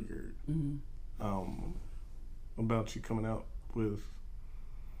said earlier about you coming out with,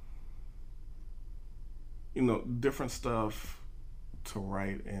 different stuff to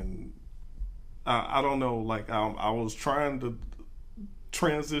write. And I don't know, like, I was trying to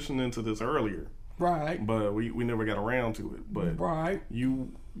transition into this earlier. Right. But we never got around to it. But right.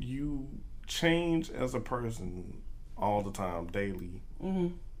 You change as a person all the time, daily.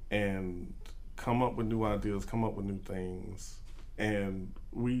 And come up with new ideas, come up with new things. And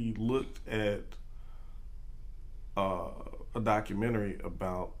we looked at a documentary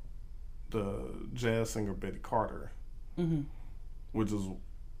about the jazz singer Betty Carter, which is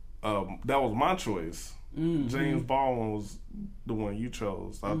that was my choice. Mm-hmm. James Baldwin was the one you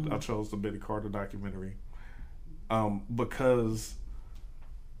chose. I chose the Betty Carter documentary because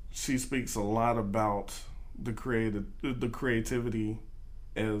she speaks a lot about the creativity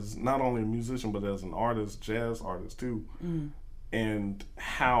as not only a musician but as an artist, jazz artist too, and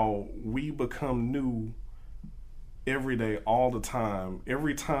how we become new every day, all the time.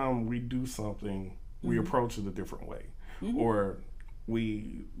 Every time we do something, we approach it a different way, or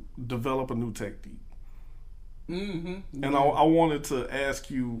we develop a new technique. And I wanted to ask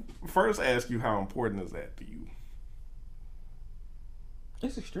you how important is that to you?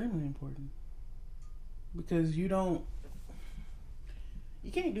 It's extremely important because you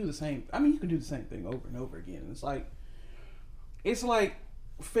can't do the same. I mean, you can do the same thing over and over again. It's like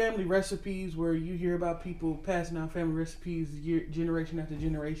family recipes where you hear about people passing out family recipes generation after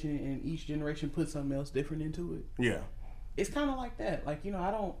generation, and each generation puts something else different into it. Yeah, it's kind of like that. Like, you know,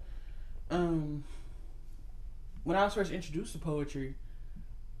 I don't. When I was first introduced to poetry,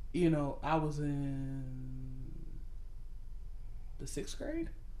 you know, I was in the 6th grade.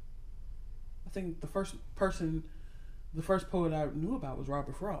 I think the first poet I knew about was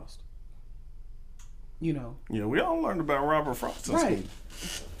Robert Frost. You know. Yeah, we all learned about Robert Frost in school.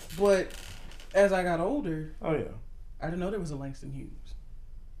 But as I got older, I didn't know there was a Langston Hughes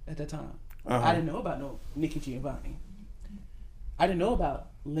at that time. Uh-huh. I didn't know about no Nikki Giovanni. I didn't know about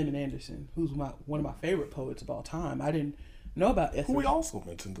Lemon Anderson, who's one of my favorite poets of all time. I didn't know about Etheridge. Who we also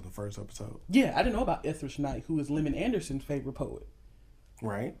mentioned in the first episode. Yeah, I didn't know about Etheridge Knight, who is Lemon Anderson's favorite poet.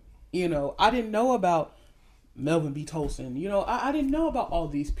 Right. You know, I didn't know about Melvin B. Tolson. You know, I didn't know about all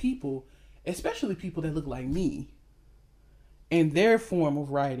these people, especially people that look like me, and their form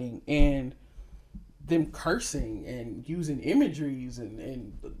of writing, and them cursing and using imageries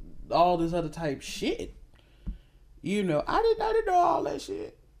and all this other type shit. You know, I didn't know all that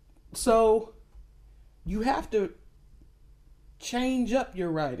shit. So you have to change up your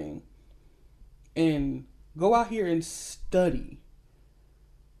writing and go out here and study.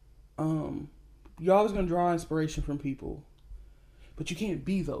 You're always going to draw inspiration from people, but you can't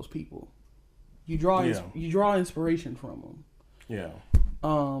be those people. You draw inspiration from them. Yeah.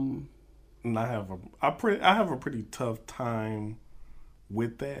 And I have a pretty tough time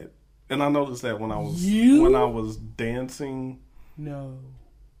with that. And I noticed that when I was dancing. No.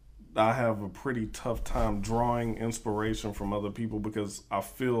 I have a pretty tough time drawing inspiration from other people because I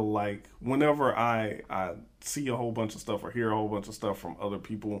feel like whenever I see a whole bunch of stuff or hear a whole bunch of stuff from other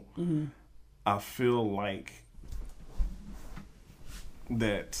people, I feel like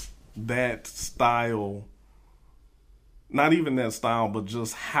that style, not even that style, but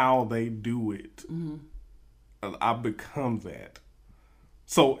just how they do it, I become that.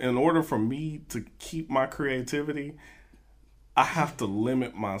 So in order for me to keep my creativity, I have to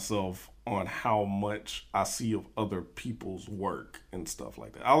limit myself on how much I see of other people's work and stuff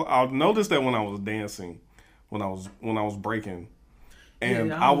like that. I'll notice that when I was dancing, when I was breaking,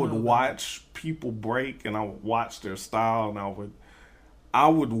 and I would watch people break, and I would watch their style, and I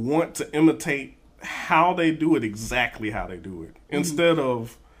would want to imitate how they do it, exactly how they do it, instead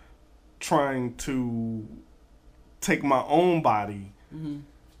of trying to take my own body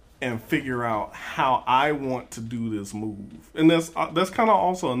and figure out how I want to do this move. And that's kind of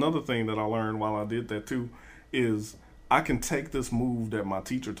also another thing that I learned while I did that too, is I can take this move that my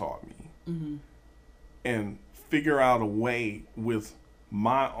teacher taught me and figure out a way with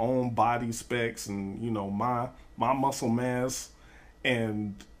my own body specs and, you know, my muscle mass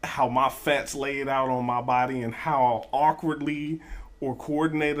and how my fat's laid out on my body and how awkwardly or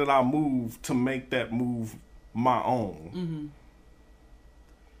coordinated I move to make that move my own.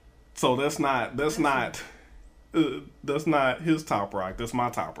 So that's not his top rock. That's my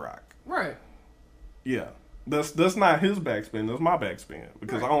top rock. Right. Yeah. That's not his backspin. That's my backspin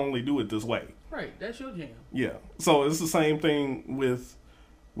because I only do it this way. Right. That's your jam. Yeah. So it's the same thing with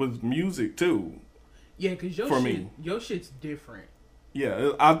music too. Yeah, because your shit's different.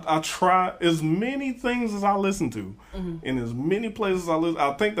 Yeah, I try as many things as I listen to, in as many places I listen.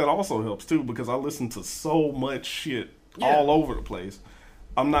 I think that also helps too because I listen to so much shit all over the place.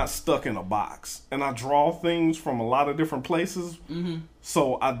 I'm not stuck in a box, and I draw things from a lot of different places,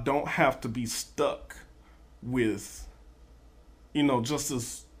 so I don't have to be stuck with, you know,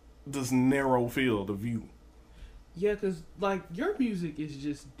 just this narrow field of view. Yeah, because like your music is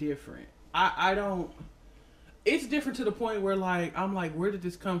just different. I don't. It's different to the point where like I'm like, where did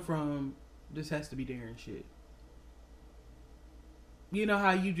this come from? This has to be Darren shit. You know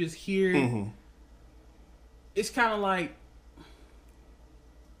how you just hear. It's kind of like.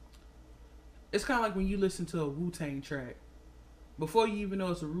 It's kind of like when you listen to a Wu-Tang track before you even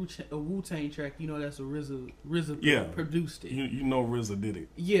know it's a Wu-Tang track, you know that's a RZA Yeah. produced it. You know RZA did it.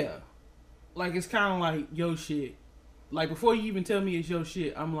 Yeah. Like, it's kind of like, yo shit. Like, before you even tell me it's your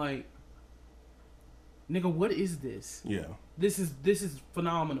shit, I'm like, nigga, what is this? Yeah. This is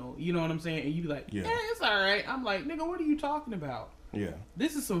phenomenal. You know what I'm saying? And you be like, Yeah. yeah, it's alright. I'm like, nigga, what are you talking about? Yeah.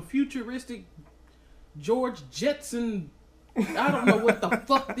 This is some futuristic George Jetson. I don't know what the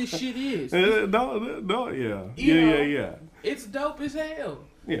fuck this shit is. No, yeah. You Yeah, know? yeah. It's dope as hell.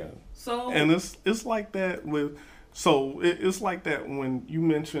 Yeah. So, And it's like that with, it's like that when you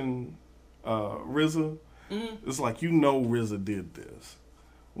mention RZA. Mm-hmm. It's like, you know, RZA did this.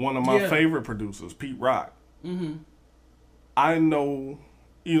 One of my favorite producers, Pete Rock. mm-hmm. I know,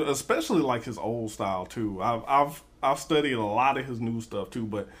 especially like his old style too. I've studied a lot of his new stuff too,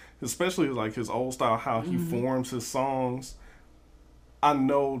 but especially like his old style, how he forms his songs. I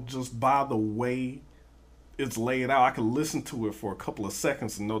know just by the way it's laid out, I can listen to it for a couple of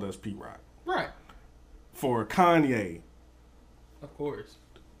seconds and know that's Pete Rock. Right. For Kanye, Of course.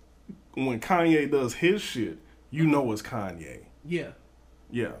 when Kanye does his shit, you know it's Kanye. Yeah.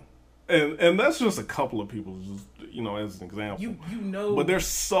 Yeah. And that's just a couple of people, just as an example. You know. But there's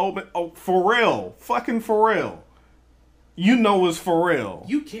so many. Oh, Pharrell, fucking Pharrell. You know it's Pharrell.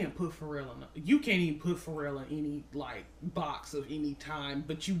 You can't put Pharrell in. You can't even put Pharrell in any like box of any time,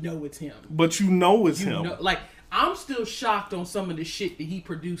 but you know it's him. But you know it's him. Like, I'm still shocked on some of the shit that he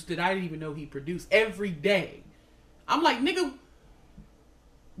produced that I didn't even know he produced every day. I'm like, nigga,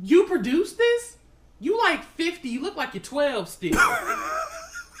 you produced this? You like 50? You look like you're 12 still.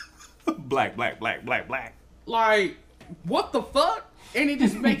 Black. Like, what the fuck? And it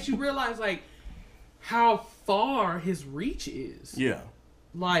just makes you realize, like, how far his reach is. Yeah.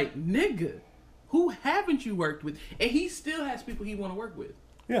 Like, nigga, who haven't you worked with? And he still has people he want to work with.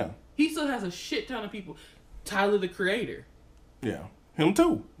 Yeah. He still has a shit ton of people. Tyler, the Creator. Yeah. Him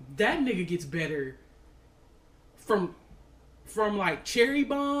too. That nigga gets better from like Cherry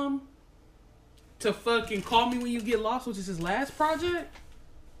Bomb to fucking Call Me When You Get Lost, which is his last project.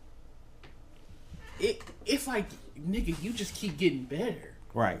 It's like, nigga, you just keep getting better.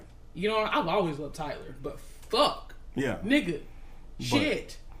 Right. You know, I've always loved Tyler, but fuck. Yeah. Nigga.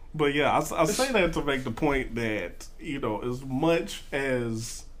 Shit. But yeah, I say that to make the point that, as much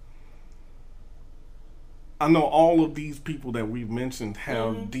as I know all of these people that we've mentioned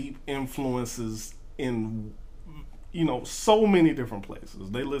have deep influences in, so many different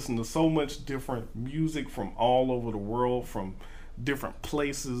places. They listen to so much different music from all over the world, from different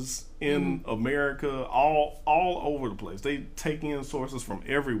places in America, all over the place. They take in sources from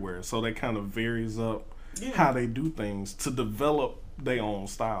everywhere, so that kind of varies up how they do things to develop their own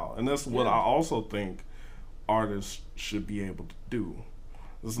style. And that's what I also think artists should be able to do.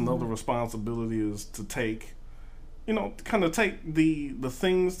 There's another responsibility is to take, kind of take the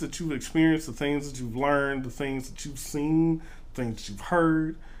things that you've experienced, the things that you've learned, the things that you've seen, things that you've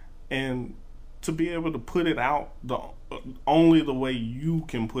heard, and to be able to put it out only the way you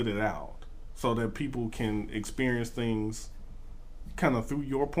can put it out, so that people can experience things kind of through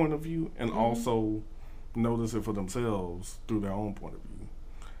your point of view and also notice it for themselves through their own point of view.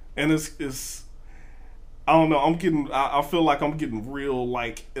 And it's I don't know, I feel like I'm getting real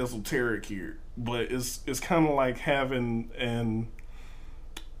like esoteric here, but it's kind of like having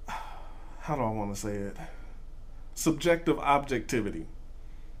how do I want to say it? Subjective objectivity.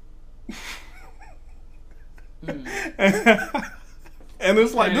 And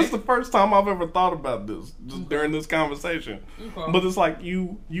it's like, this is the first time I've ever thought about this just during this conversation. But it's like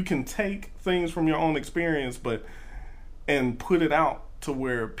you can take things from your own experience and put it out to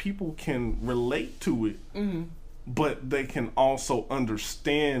where people can relate to it, but they can also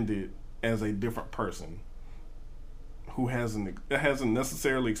understand it as a different person who hasn't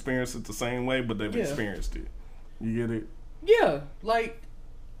necessarily experienced it the same way, but they've experienced it. You get it? Yeah, like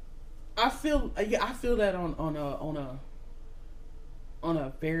I feel that on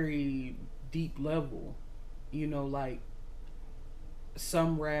a very deep level, like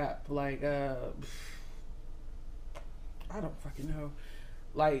some rap, like I don't fucking know,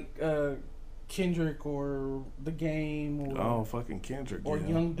 like Kendrick or The Game or fucking Kendrick or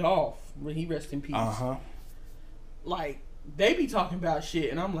Young Dolph, when he rest in peace. Like, they be talking about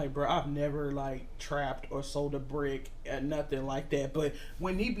shit, and I'm like, bro, I've never like trapped or sold a brick and nothing like that. But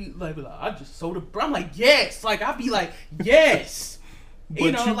when he be like I just sold a brick, I'm like, yes. Like, I be like, yes.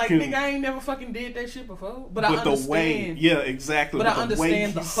 Nigga, I ain't never fucking did that shit before. But I understand. The way, yeah, exactly. But I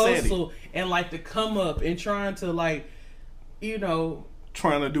understand the hustle and like the come up and trying to like,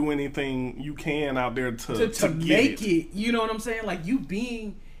 trying to do anything you can out there to make it. You know what I'm saying? Like,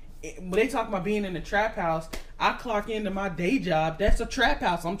 when they talk about being in the trap house, I clock into my day job. That's a trap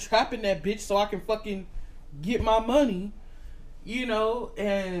house. I'm trapping that bitch so I can fucking get my money, you know,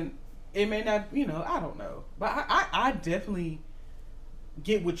 and it may not, you know, I don't know. But I definitely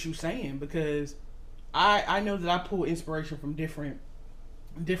get what you're saying, because I know that I pull inspiration from different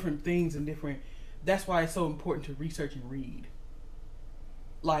things and different. That's why it's so important to research and read.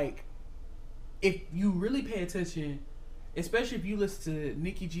 Like, if you really pay attention, especially if you listen to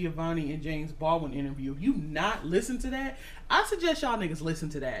Nikki Giovanni and James Baldwin interview, if you not listen to that, I suggest y'all niggas listen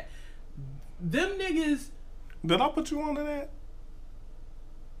to that. Them niggas. Did I put you on to that?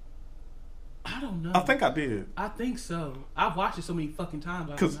 I don't know. I think I did. I think so. I've watched it so many fucking times.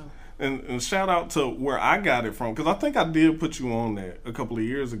 I don't know. And shout out to where I got it from, because I think I did put you on that a couple of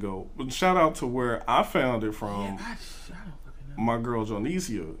years ago. But shout out to where I found it from. Yeah, I don't fucking know. My girl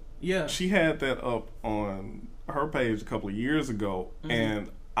Jonicia. Yeah. She had that up on her page a couple of years ago,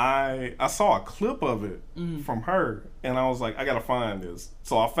 and I saw a clip of it from her, and I was like, I gotta find this.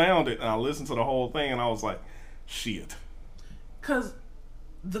 So I found it, and I listened to the whole thing, and I was like, shit. Because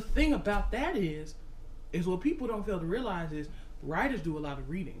the thing about that is what people don't fail to realize is writers do a lot of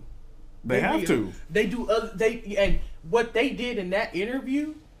reading. They have to. They do. And what they did in that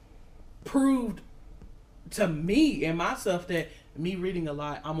interview proved to me and myself that me reading a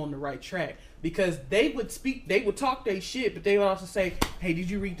lot, I'm on the right track. Because they would talk their shit, but they would also say, hey, did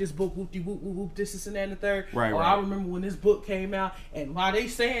you read this book? Whoop, whoop, whoop, whoop, this, and that, and the third. Right, or I remember when this book came out, and while they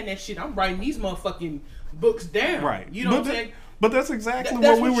saying that shit, I'm writing these motherfucking books down. Right. You know what I'm saying? But that's exactly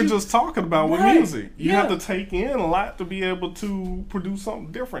That's what we were just talking about with music. You have to take in a lot to be able to produce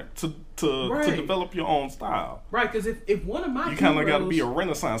something different, to develop your own style. Right, because if one of my heroes... You kind of got to be a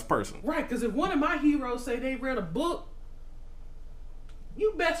Renaissance person. Right, because if one of my heroes say they read a book,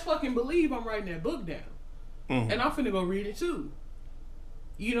 you best fucking believe I'm writing that book down. Mm-hmm. And I'm finna go read it too.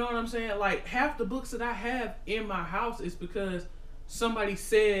 You know what I'm saying? Like, half the books that I have in my house is because somebody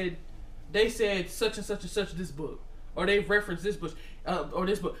said, they said such and such and such this book. Or they referenced this book, or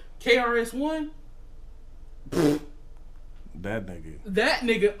this book. KRS-One. That nigga. That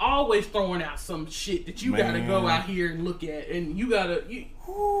nigga always throwing out some shit that you gotta go out here and look at, and you gotta.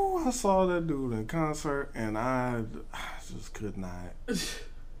 Ooh, I saw that dude in concert, and I just could not.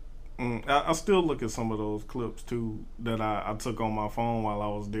 I still look at some of those clips too that I took on my phone while I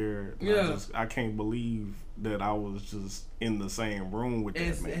was there. Yeah. I can't believe that I was just in the same room with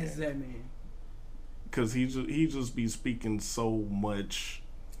that man. As that man. Because he just be speaking so much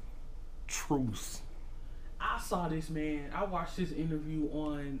truth. I saw this man. I watched this interview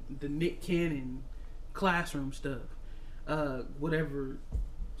on the Nick Cannon classroom stuff. Whatever.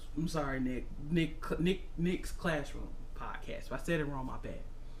 I'm sorry, Nick's classroom podcast. If I said it wrong, my bad.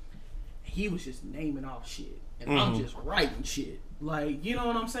 He was just naming off shit, and I'm just writing shit. Like, you know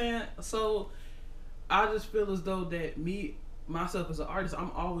what I'm saying? So I just feel as though that myself as an artist,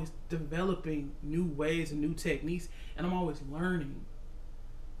 I'm always developing new ways and new techniques, and I'm always learning.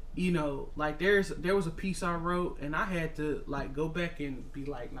 You know, like there was a piece I wrote, and I had to like go back and be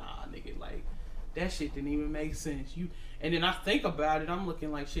like, nah, nigga, like that shit didn't even make sense. And then I think about it, I'm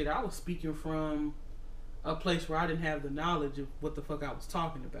looking like shit. I was speaking from a place where I didn't have the knowledge of what the fuck I was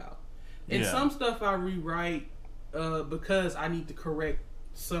talking about. And some stuff I rewrite because I need to correct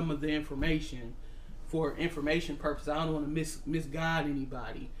some of the information. For information purposes, I don't want to misguide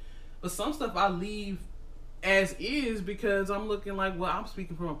anybody. But some stuff I leave as is because I'm looking like, well, I'm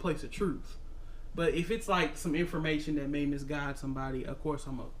speaking from a place of truth. But if it's like some information that may misguide somebody, of course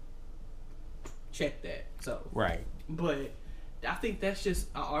I'm gonna check that. So right. But I think that's just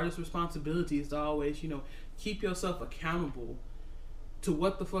an artist's responsibility is to always, you know, keep yourself accountable to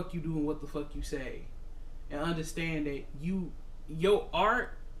what the fuck you do and what the fuck you say, and understand that your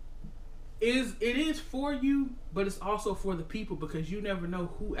art. It is for you, but it's also for the people, because you never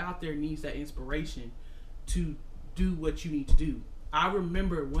know who out there needs that inspiration to do what you need to do. I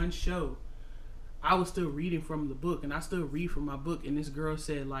remember one show, I was still reading from the book, and I still read from my book, and this girl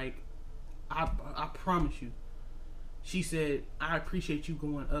said, like, I promise you, she said, I appreciate you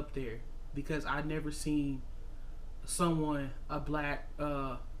going up there, because I never seen someone, a black,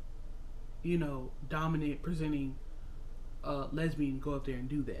 dominant presenting lesbian go up there and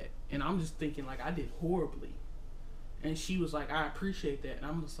do that. And I'm just thinking like I did horribly. And she was like, I appreciate that. And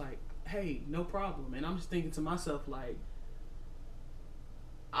I'm just like, hey, no problem. And I'm just thinking to myself like,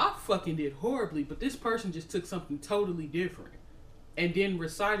 I fucking did horribly, but this person just took something totally different and then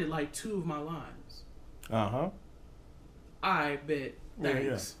recited like 2 of my lines. I bet.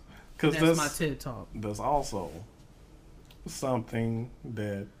 Thanks. Because that's my TED Talk. There's also something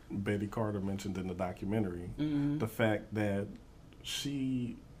that Betty Carter mentioned in the documentary. The fact that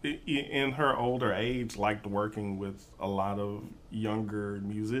she in her older age, liked working with a lot of younger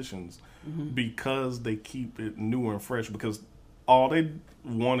musicians because they keep it new and fresh. Because all they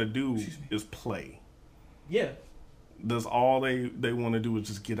want to do is play. Yeah. That's all they want to do is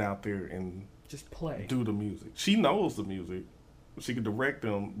just get out there and just play, do the music. She knows the music. She can direct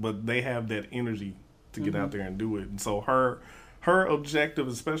them, but they have that energy to get out there and do it. And so her objective,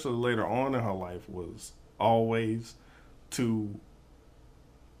 especially later on in her life, was always to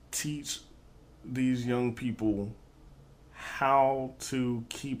teach these young people how to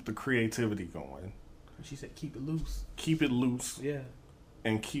keep the creativity going. She said, "Keep it loose." Keep it loose. Yeah.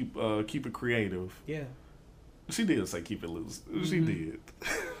 And keep it creative. Yeah. She did say keep it loose. She did.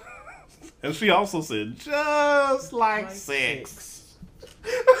 And she also said, just like sex.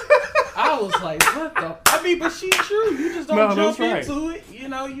 I was like, what the? I mean, but she's true. You just don't jump into it. You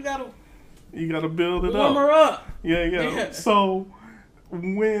know, you gotta build it warm her up. Yeah. So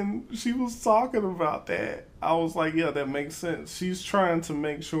when she was talking about that, I was like, yeah, that makes sense. She's trying to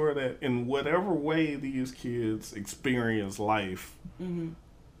make sure that in whatever way these kids experience life,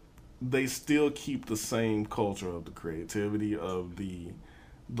 they still keep the same culture of the creativity, of the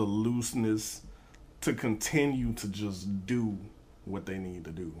looseness, to continue to just do what they need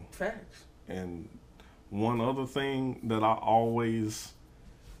to do. Facts. And one other thing that I always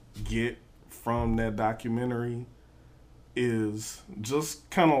get from that documentary is just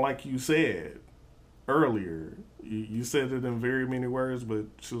kind of like you said earlier. You said it in very many words, but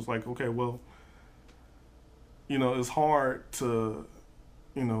she was like, okay, well, it's hard to,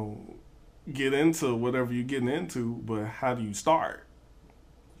 get into whatever you're getting into, but how do you start?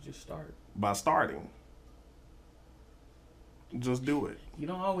 Just start. By starting. Just do it. You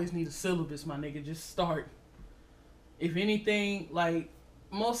don't always need a syllabus, my nigga. Just start. If anything, like,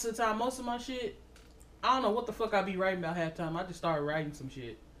 most of the time, most of my shit, I don't know what the fuck I be writing about half the time. I just start writing some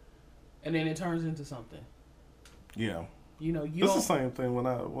shit. And then it turns into something. Yeah. It's the same thing when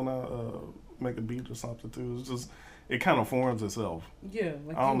I make a beat or something, too. It's just, it kind of forms itself. Yeah.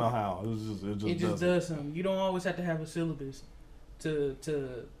 Like I don't know how. It just does something. You don't always have to have a syllabus to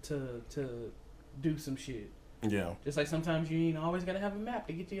do some shit. Yeah. Just like sometimes you ain't always gotta have a map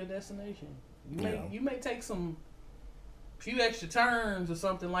to get to your destination. You may take some few extra turns or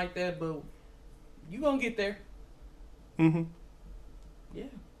something like that, but you gonna get there. Mm-hmm. Yeah.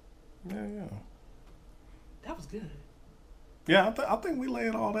 Yeah. That was good. Yeah, I think we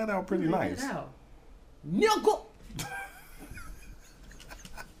laid all that out pretty nice. Nigga!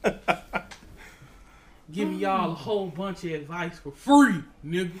 Giving y'all a whole bunch of advice for free,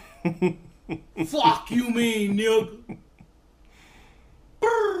 nigga. Fuck you mean, nigga.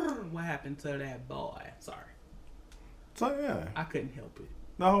 What happened to that boy? Sorry. So, yeah. I couldn't help it.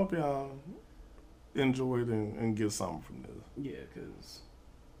 I hope y'all enjoyed and get something from this. Yeah, because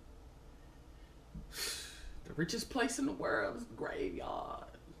the richest place in the world is the graveyard.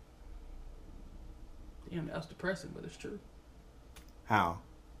 Damn, that's depressing, but it's true. How?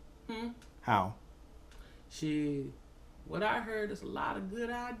 How? Shit. What I heard is a lot of good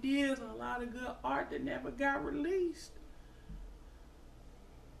ideas and a lot of good art that never got released.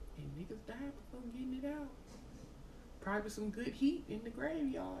 And niggas died before getting it out. Probably some good heat in the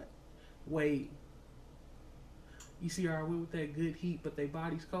graveyard. Wait. You see how I went with that good heat, but they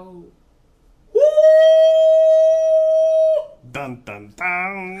bodies cold? Woo! Dun, dun,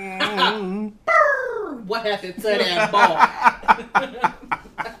 dun. What happened to that boy?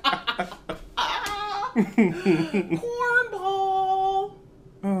 Cornball.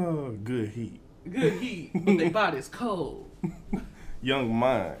 Oh, good heat. Good heat, but their body's cold. Young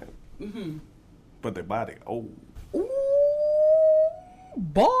mind, but their body old. Ooh,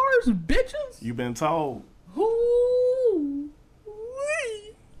 bars, bitches. You been told. Ooh,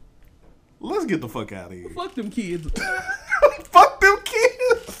 wee. Let's get the fuck out of here. Fuck them kids. Fuck them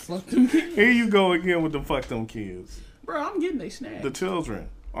kids. Fuck them kids. Here you go again with the fuck them kids. Bro, I'm getting they snacks. The children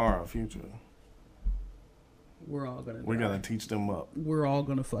are our future. We're all gonna die. We gotta teach them up. We're all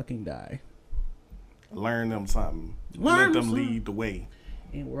gonna fucking die. Learn them something. Learn Let them something. lead the way.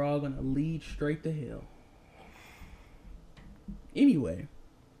 And we're all gonna lead straight to hell. Anyway,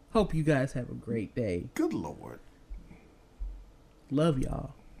 hope you guys have a great day. Good Lord. Love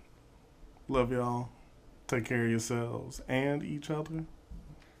y'all. Love y'all. Take care of yourselves and each other.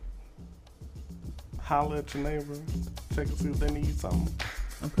 Holler at your neighbor. Check and see if they need something.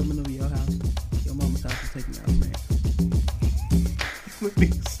 I'm coming over your house. Your mama's house is taking out snacks.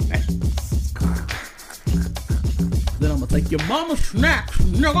 These snacks. Then I'm gonna take your mama's snacks,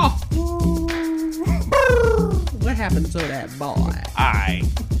 nigga. What happened to that boy? Aight.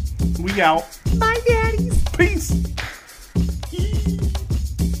 We out. Bye, daddies. Peace.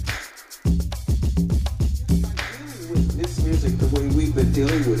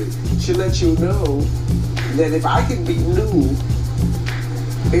 dealing with it should let you know that if I can be new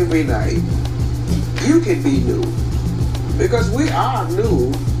every night, you can be new. Because we are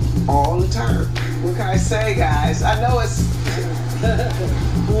new all the time. What can I say, guys? I know it's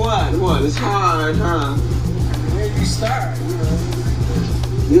what? It's hard, huh? Where you start, you know.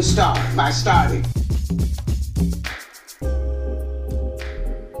 You start by starting.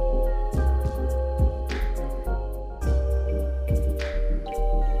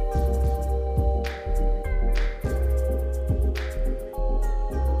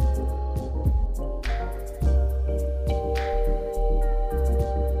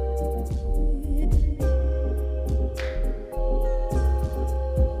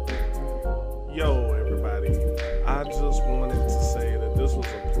 Yo, everybody. I just wanted to say that this was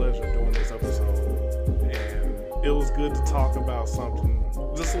a pleasure doing this episode. And it was good to talk about something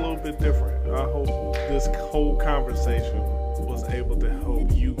just a little bit different. I hope this whole conversation was able to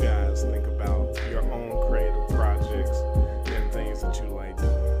help you guys think about your own creative projects and things that you like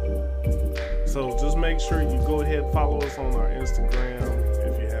doing. So just make sure you go ahead and follow us on our Instagram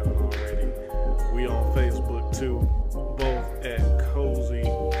if you haven't already. We on Facebook too, both at Cozy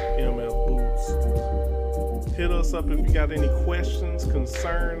MF Boots. Hit us up if you got any questions,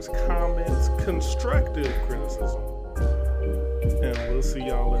 concerns, comments, constructive criticism. And we'll see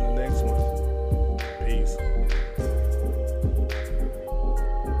y'all in the next one. Peace.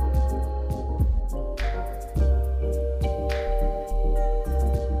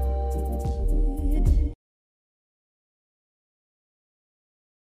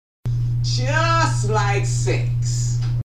 Just like sex.